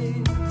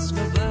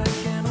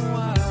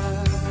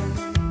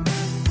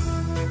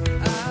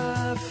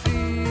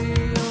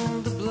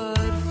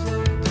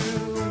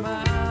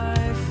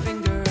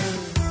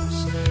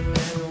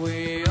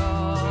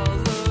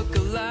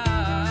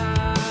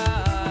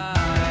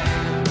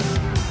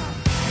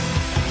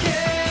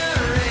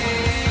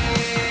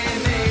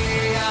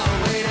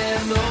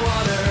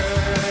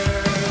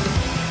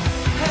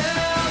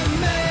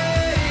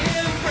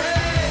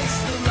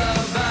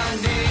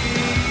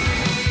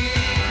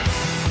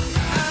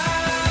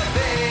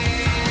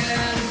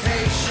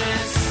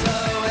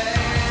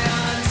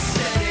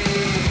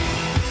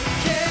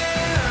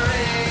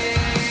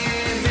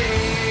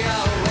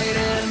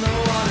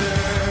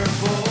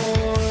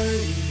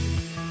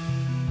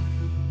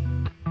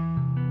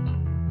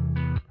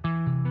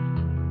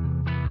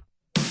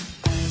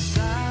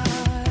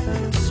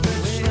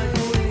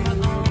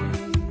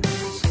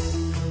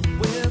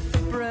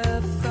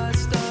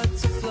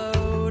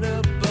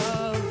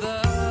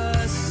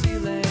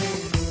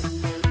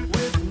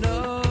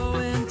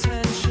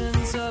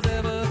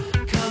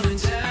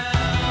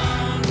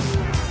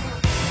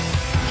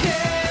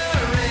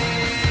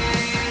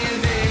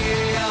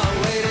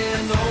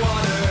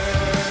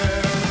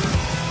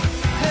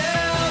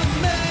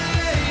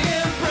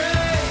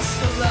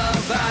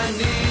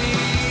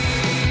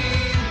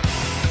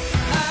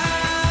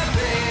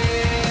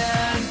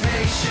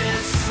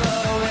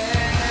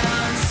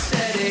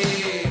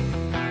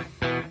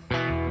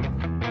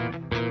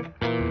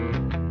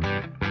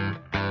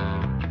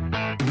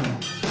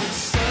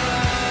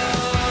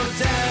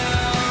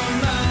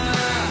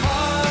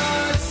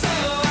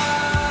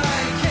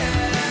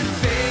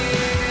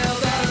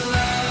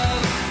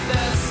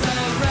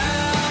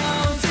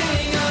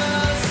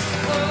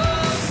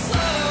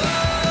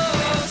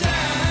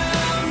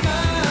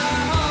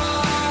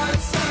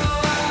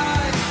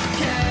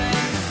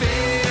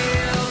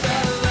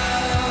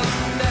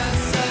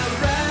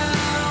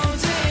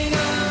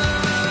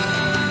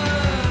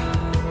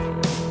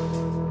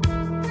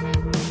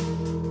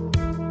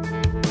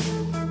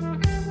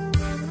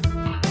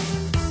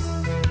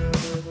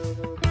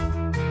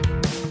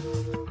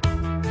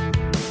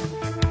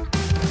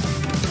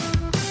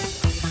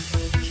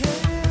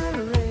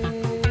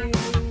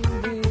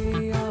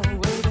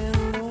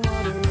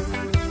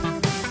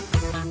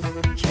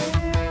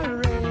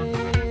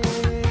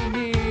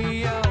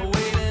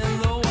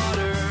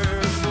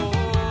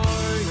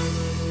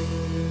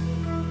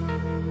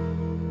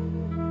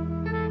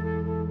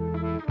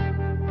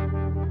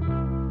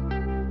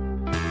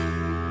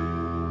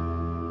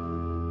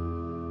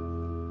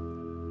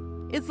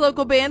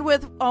 local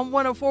bandwidth on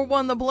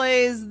 104.1 The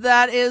Blaze.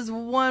 That is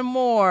one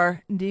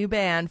more new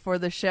band for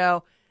the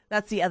show.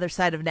 That's The Other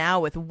Side of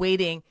Now with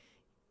Waiting.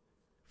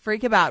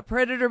 Freak About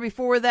Predator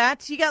before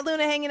that. You got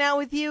Luna hanging out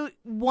with you.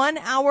 1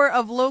 hour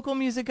of local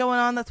music going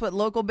on. That's what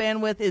local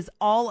bandwidth is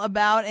all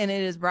about, and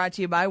it is brought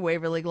to you by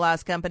Waverly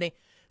Glass Company.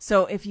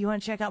 So if you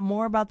want to check out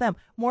more about them,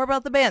 more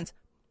about the bands,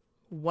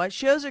 what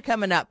shows are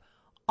coming up,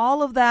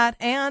 all of that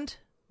and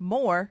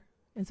more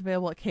is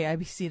available at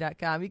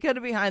KIBC.com. You go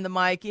to Behind the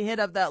Mic, you hit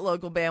up that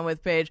local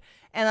bandwidth page,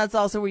 and that's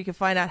also where you can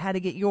find out how to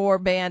get your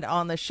band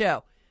on the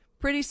show.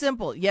 Pretty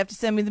simple. You have to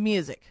send me the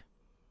music.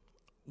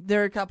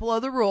 There are a couple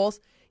other rules.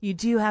 You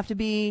do have to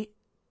be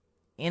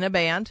in a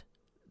band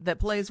that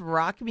plays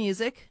rock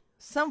music,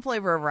 some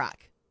flavor of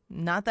rock.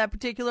 Not that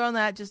particular on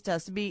that, just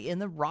has to be in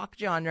the rock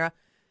genre.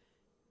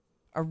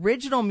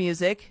 Original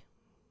music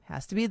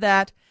has to be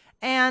that,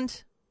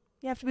 and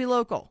you have to be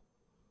local.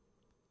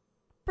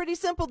 Pretty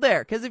simple there,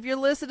 because if you're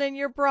listening,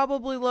 you're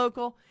probably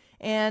local,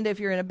 and if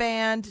you're in a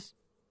band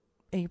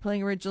and you're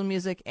playing original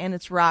music and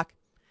it's rock,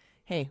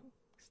 hey,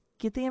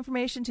 get the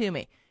information to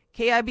me.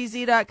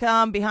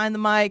 KIBZ.com, Behind the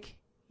Mic.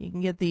 You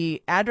can get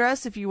the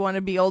address if you want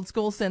to be old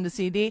school, send a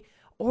CD,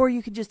 or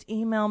you can just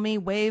email me,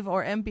 WAV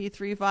or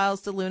MP3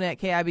 files to Luna at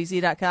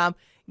KIBZ.com.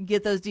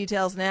 Get those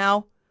details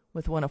now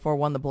with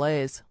 104.1 The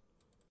Blaze.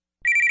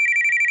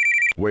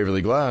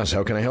 Waverly Glass,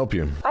 how can I help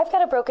you? I've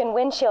got a broken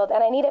windshield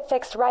and I need it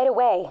fixed right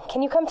away.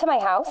 Can you come to my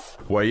house?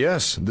 Why,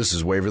 yes, this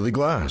is Waverly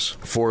Glass.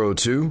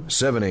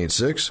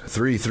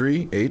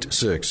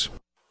 402-786-3386.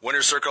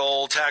 Winter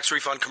Circle tax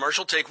refund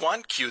commercial, take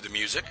one, cue the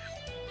music.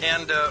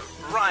 And,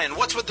 Ryan,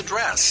 what's with the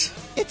dress?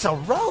 It's a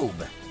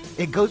robe.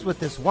 It goes with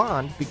this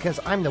wand because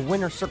I'm the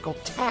Winter Circle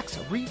tax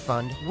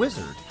refund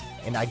wizard,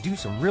 and I do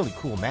some really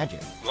cool magic.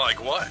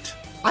 Like what?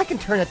 I can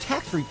turn a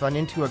tax refund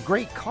into a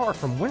great car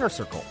from Winter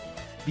Circle.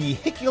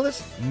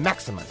 Vehiculus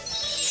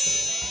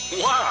Maximus.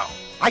 Wow!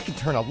 I can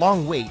turn a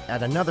long wait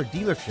at another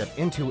dealership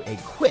into a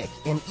quick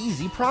and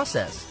easy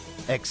process.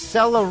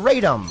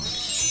 Acceleratum!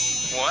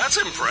 Well,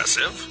 that's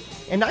impressive.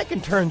 And I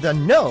can turn the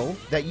no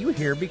that you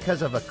hear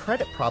because of a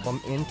credit problem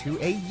into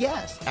a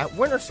yes at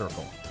Winter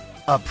Circle.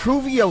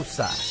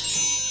 Approviosa.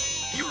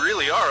 You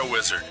really are a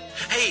wizard.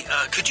 Hey,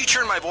 could you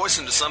turn my voice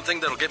into something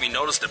that'll get me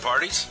noticed at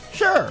parties?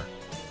 Sure.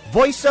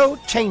 Voico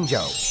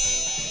changeo.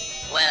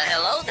 Well,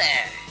 hello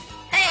there.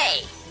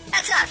 Hey,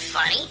 that's not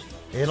funny.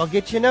 It'll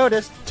get you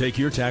noticed. Take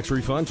your tax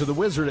refund to the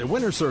wizard at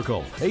Winter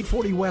Circle,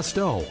 840 West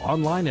O.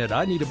 Online at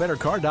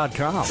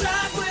IneedABetterCar.com.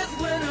 Drive with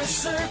Winter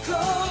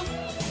Circle.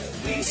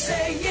 We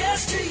say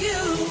yes to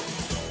you.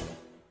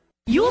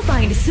 You'll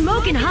find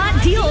smoking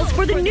hot deals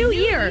for the new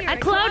year at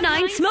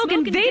Cloud9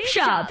 Smokin' Vape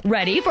Shop.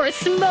 Ready for a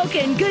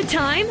smoking good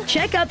time?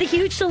 Check out the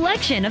huge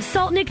selection of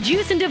Saltnik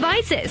juice and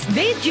devices,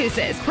 vape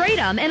juices,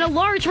 kratom, and a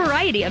large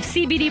variety of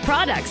CBD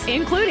products,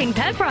 including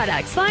pet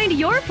products. Find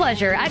your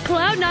pleasure at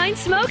Cloud9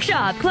 Smoke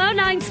Shop.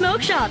 Cloud9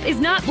 Smoke Shop is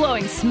not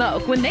blowing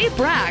smoke when they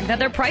brag that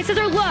their prices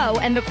are low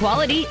and the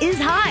quality is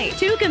high.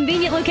 2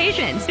 convenient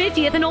locations,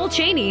 50th and Old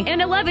Cheney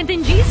and 11th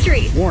and G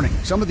Street. Warning,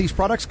 some of these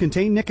products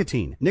contain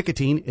nicotine.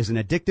 Nicotine is an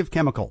addictive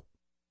chemical.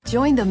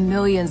 Join the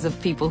millions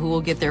of people who will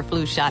get their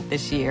flu shot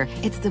this year.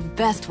 It's the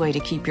best way to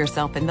keep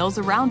yourself and those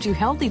around you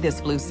healthy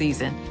this flu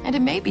season. And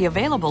it may be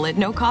available at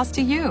no cost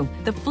to you.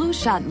 The flu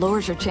shot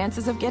lowers your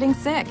chances of getting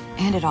sick.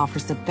 And it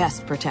offers the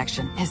best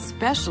protection,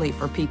 especially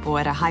for people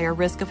at a higher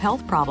risk of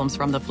health problems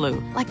from the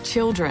flu, like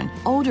children,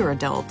 older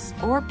adults,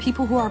 or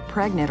people who are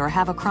pregnant or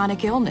have a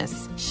chronic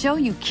illness. Show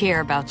you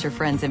care about your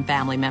friends and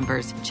family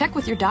members. Check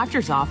with your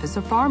doctor's office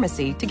or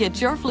pharmacy to get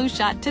your flu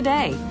shot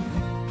today.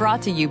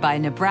 Brought to you by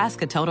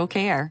Nebraska Total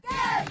Care.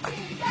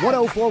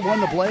 1041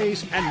 The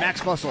Blaze and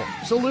Max Muscle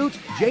salute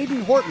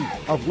Jaden Horton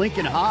of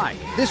Lincoln High,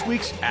 this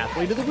week's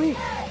Athlete of the Week.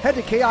 Head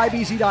to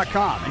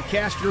KIBZ.com and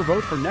cast your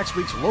vote for next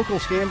week's local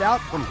standout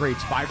from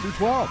grades 5 through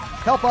 12.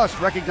 Help us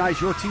recognize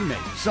your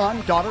teammate,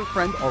 son, daughter,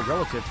 friend, or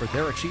relative for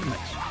their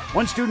achievements.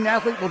 One student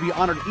athlete will be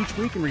honored each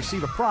week and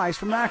receive a prize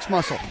from Max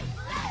Muscle.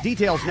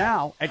 Details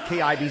now at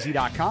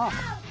KIBZ.com.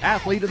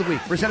 Athlete of the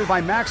Week, presented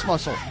by Max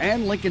Muscle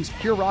and Lincoln's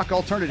Pure Rock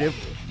Alternative,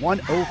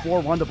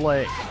 1041 The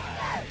Blaze.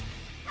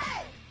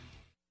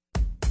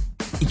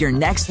 Your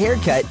next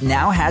haircut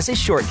now has a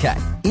shortcut.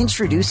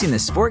 Introducing the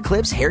Sport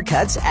Clips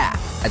Haircuts app.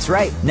 That's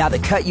right, now the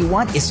cut you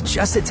want is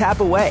just a tap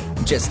away.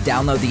 Just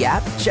download the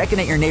app, check in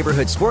at your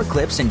neighborhood Sport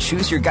Clips, and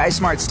choose your Guy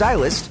Smart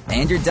stylist,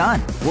 and you're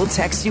done. We'll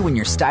text you when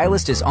your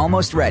stylist is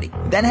almost ready.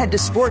 Then head to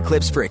Sport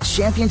Clips for a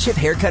championship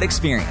haircut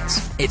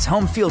experience. It's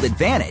home field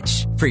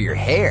advantage for your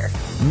hair.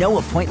 No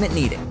appointment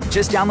needed.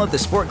 Just download the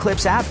Sport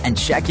Clips app and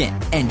check in.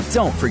 And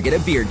don't forget a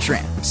beard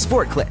trim.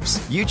 Sport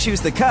Clips. You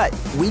choose the cut,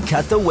 we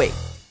cut the weight.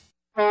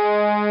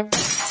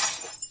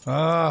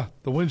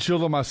 The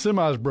windshield on my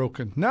semi is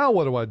broken. Now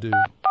what do I do?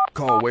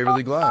 Call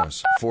Waverly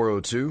Glass,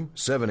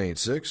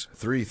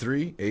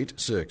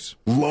 402-786-3386.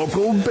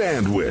 Local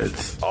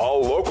bandwidth.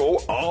 All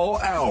local, all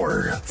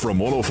hour. From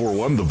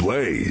 1041 The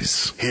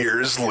Blaze,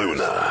 here's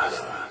Luna.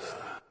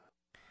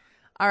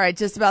 All right,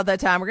 just about that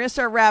time. We're going to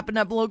start wrapping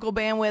up local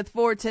bandwidth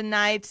for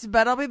tonight,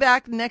 but I'll be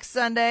back next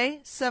Sunday,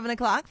 7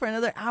 o'clock, for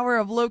another hour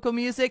of local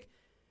music.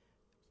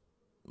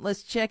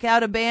 Let's check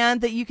out a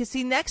band that you can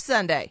see next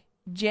Sunday,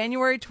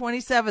 January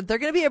 27th. They're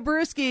going to be at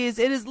Brewski's.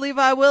 It is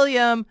Levi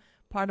William,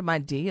 Part of My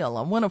Deal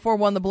on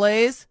 104.1 The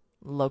Blaze,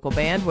 local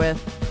bandwidth.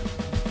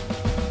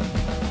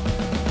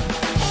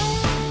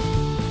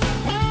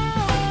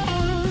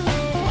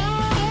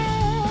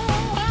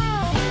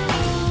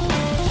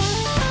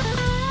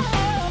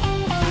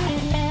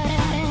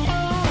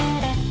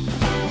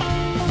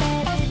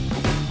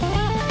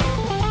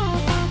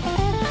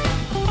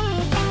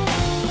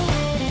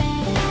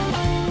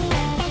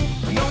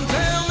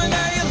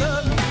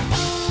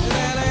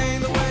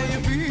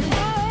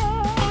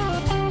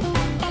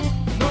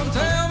 Don't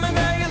tell me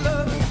that you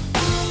love me.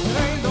 It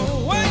ain't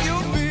the way you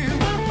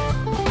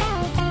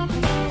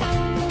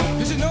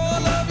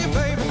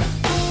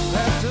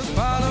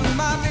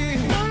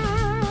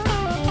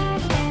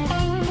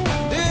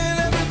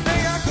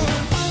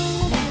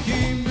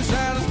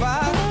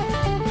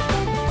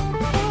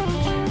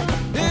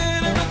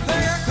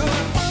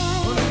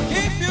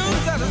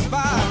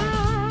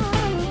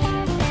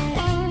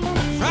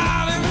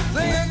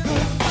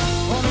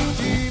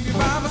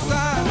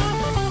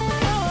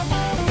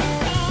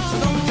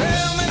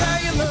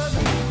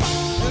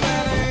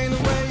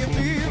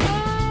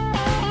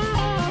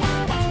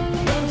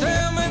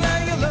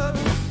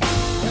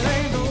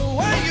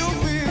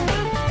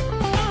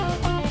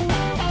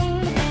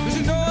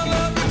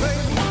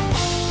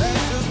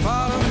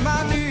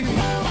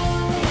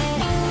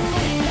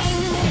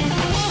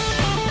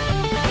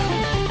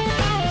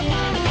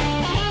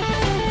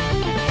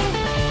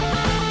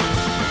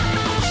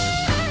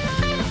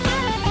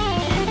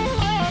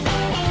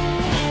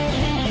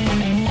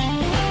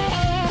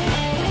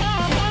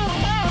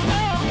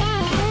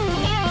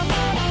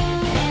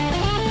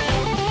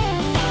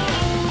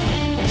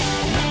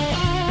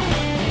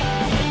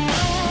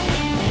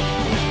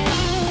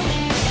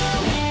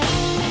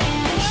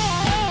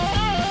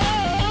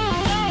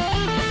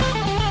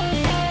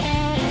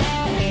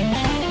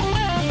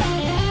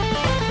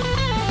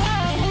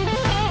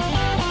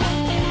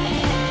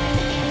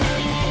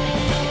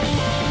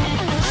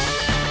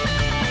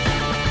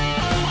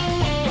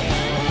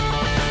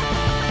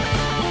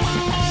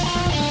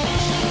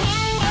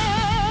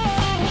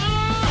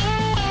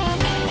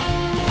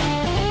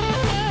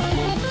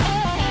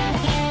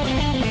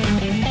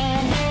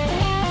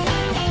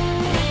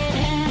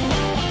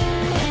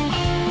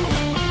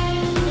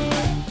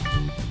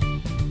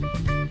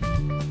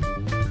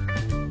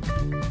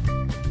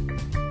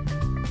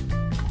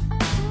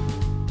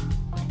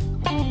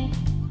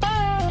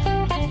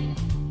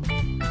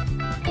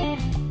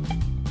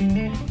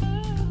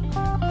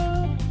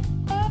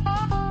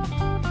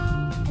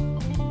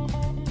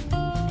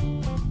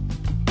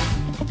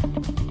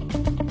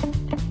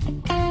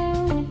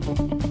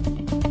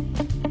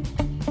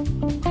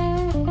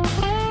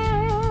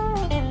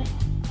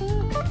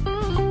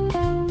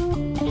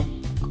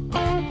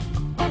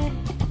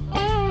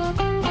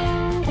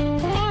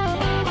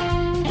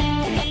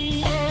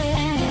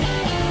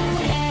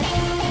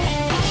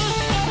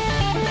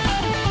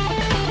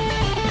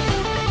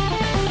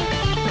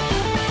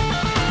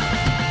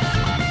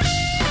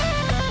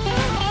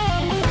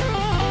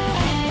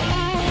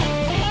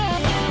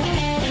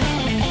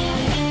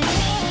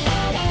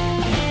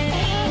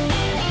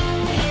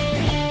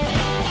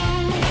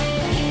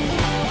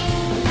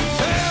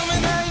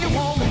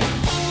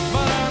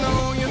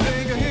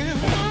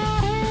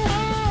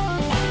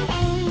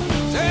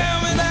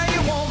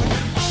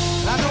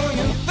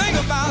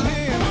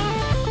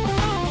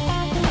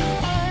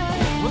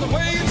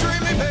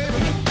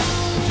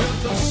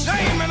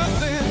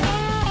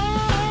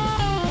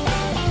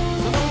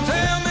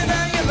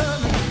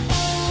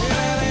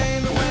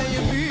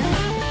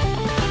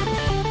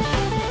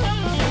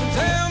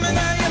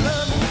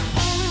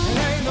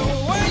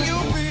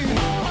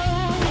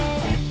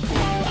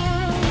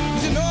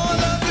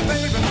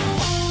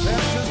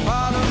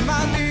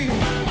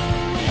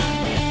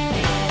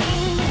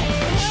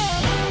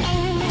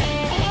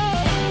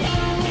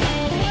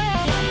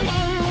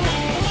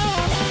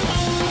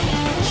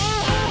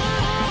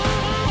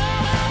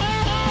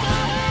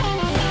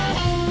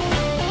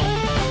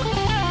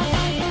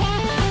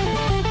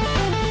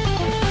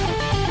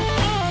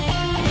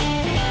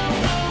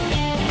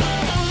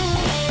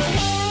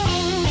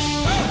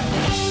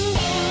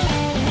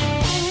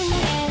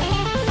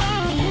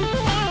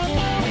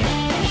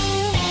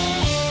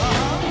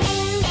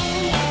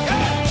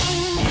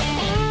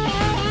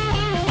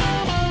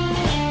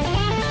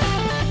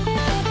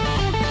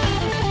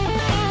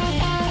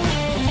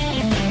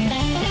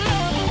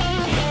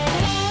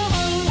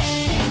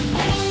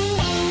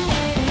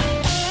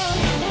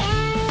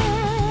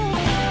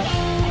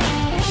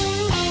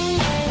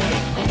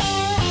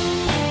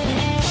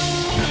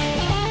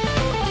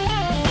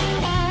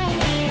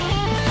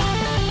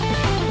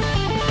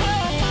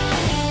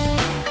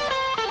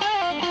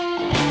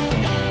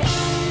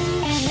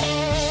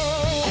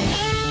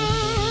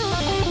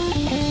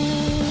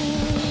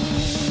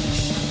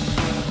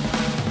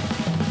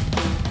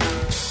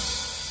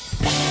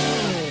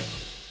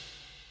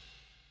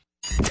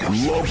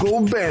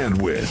Local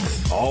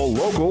bandwidth. All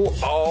local,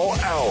 all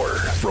hour.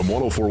 From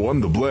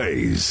 104.1 The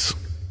Blaze.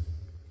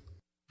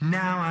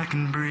 Now I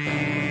can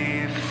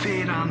breathe,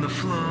 feet on the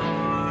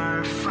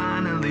floor.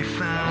 Finally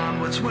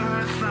found what's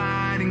worth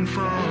fighting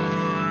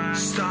for.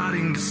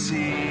 Starting to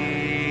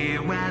see,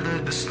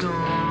 weathered the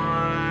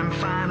storm.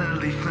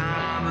 Finally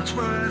found what's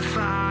worth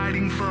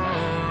fighting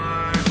for.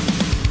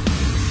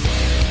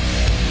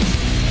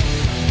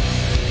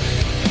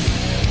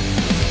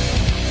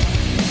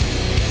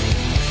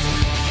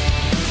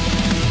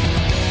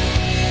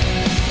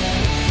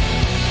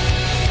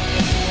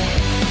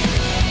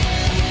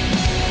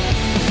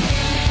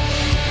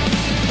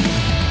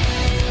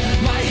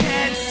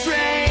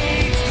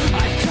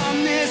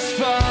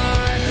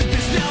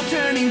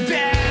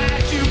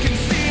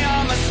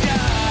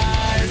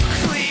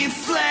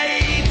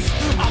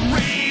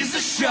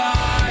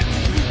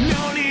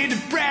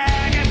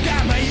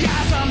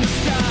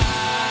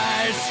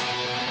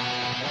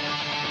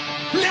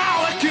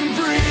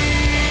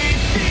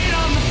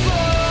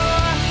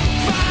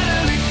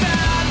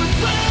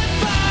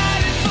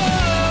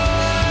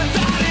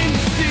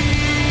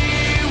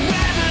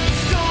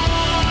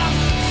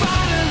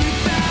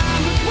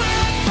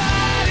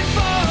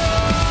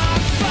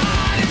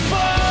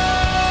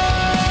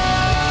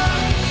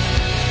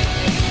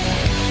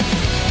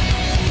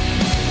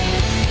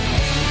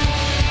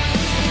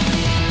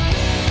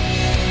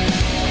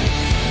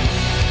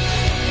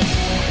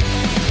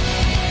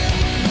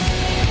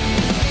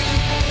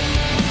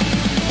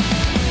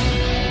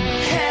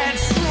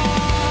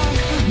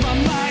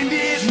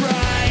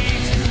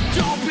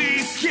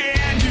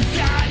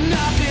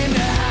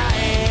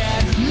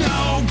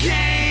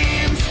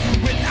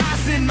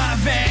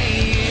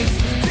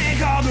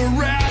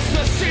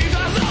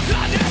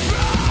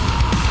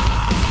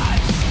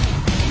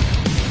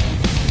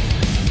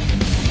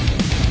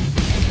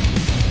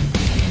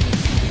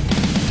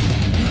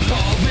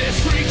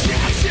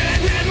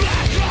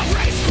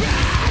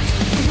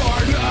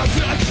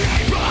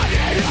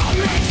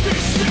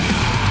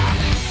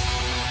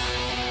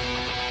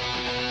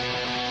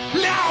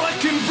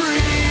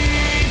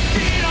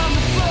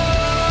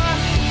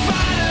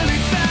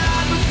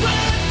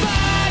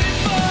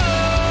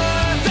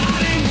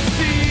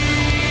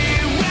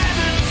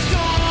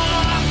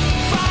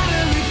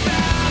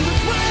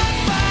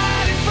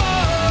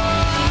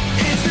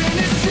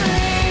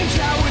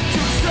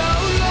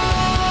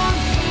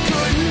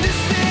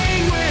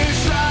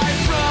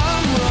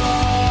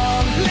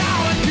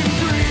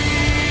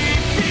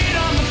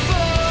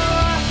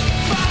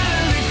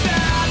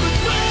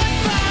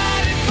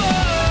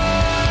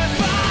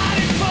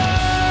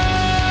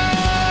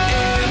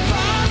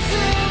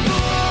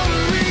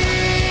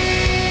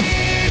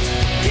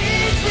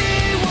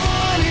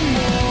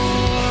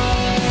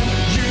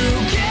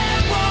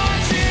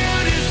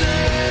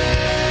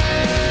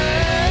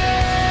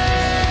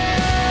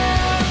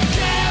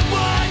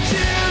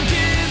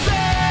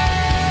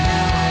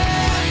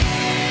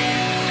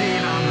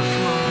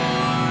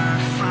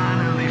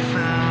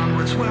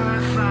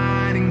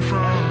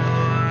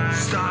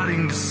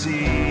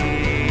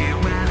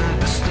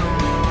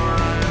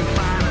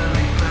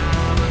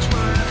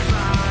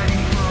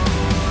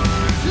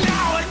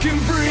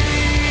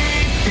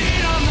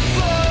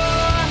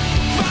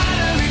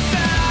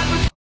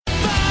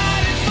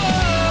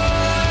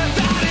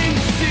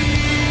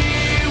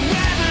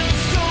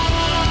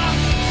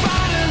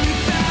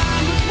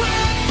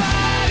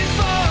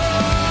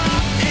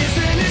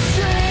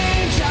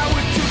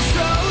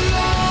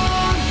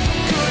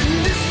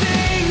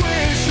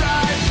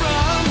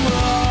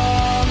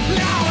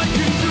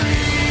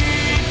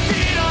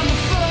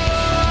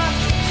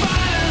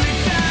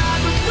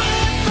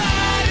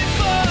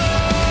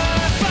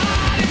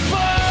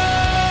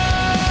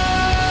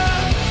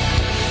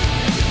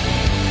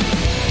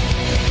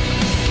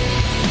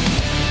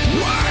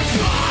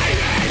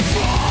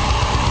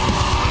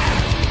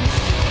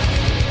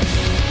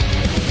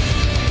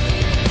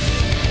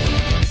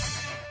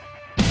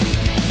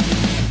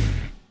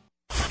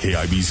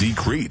 KIBZ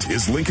Crete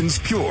is Lincoln's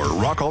pure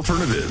rock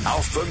alternative.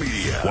 Alpha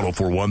Media.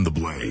 104.1 The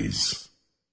Blaze.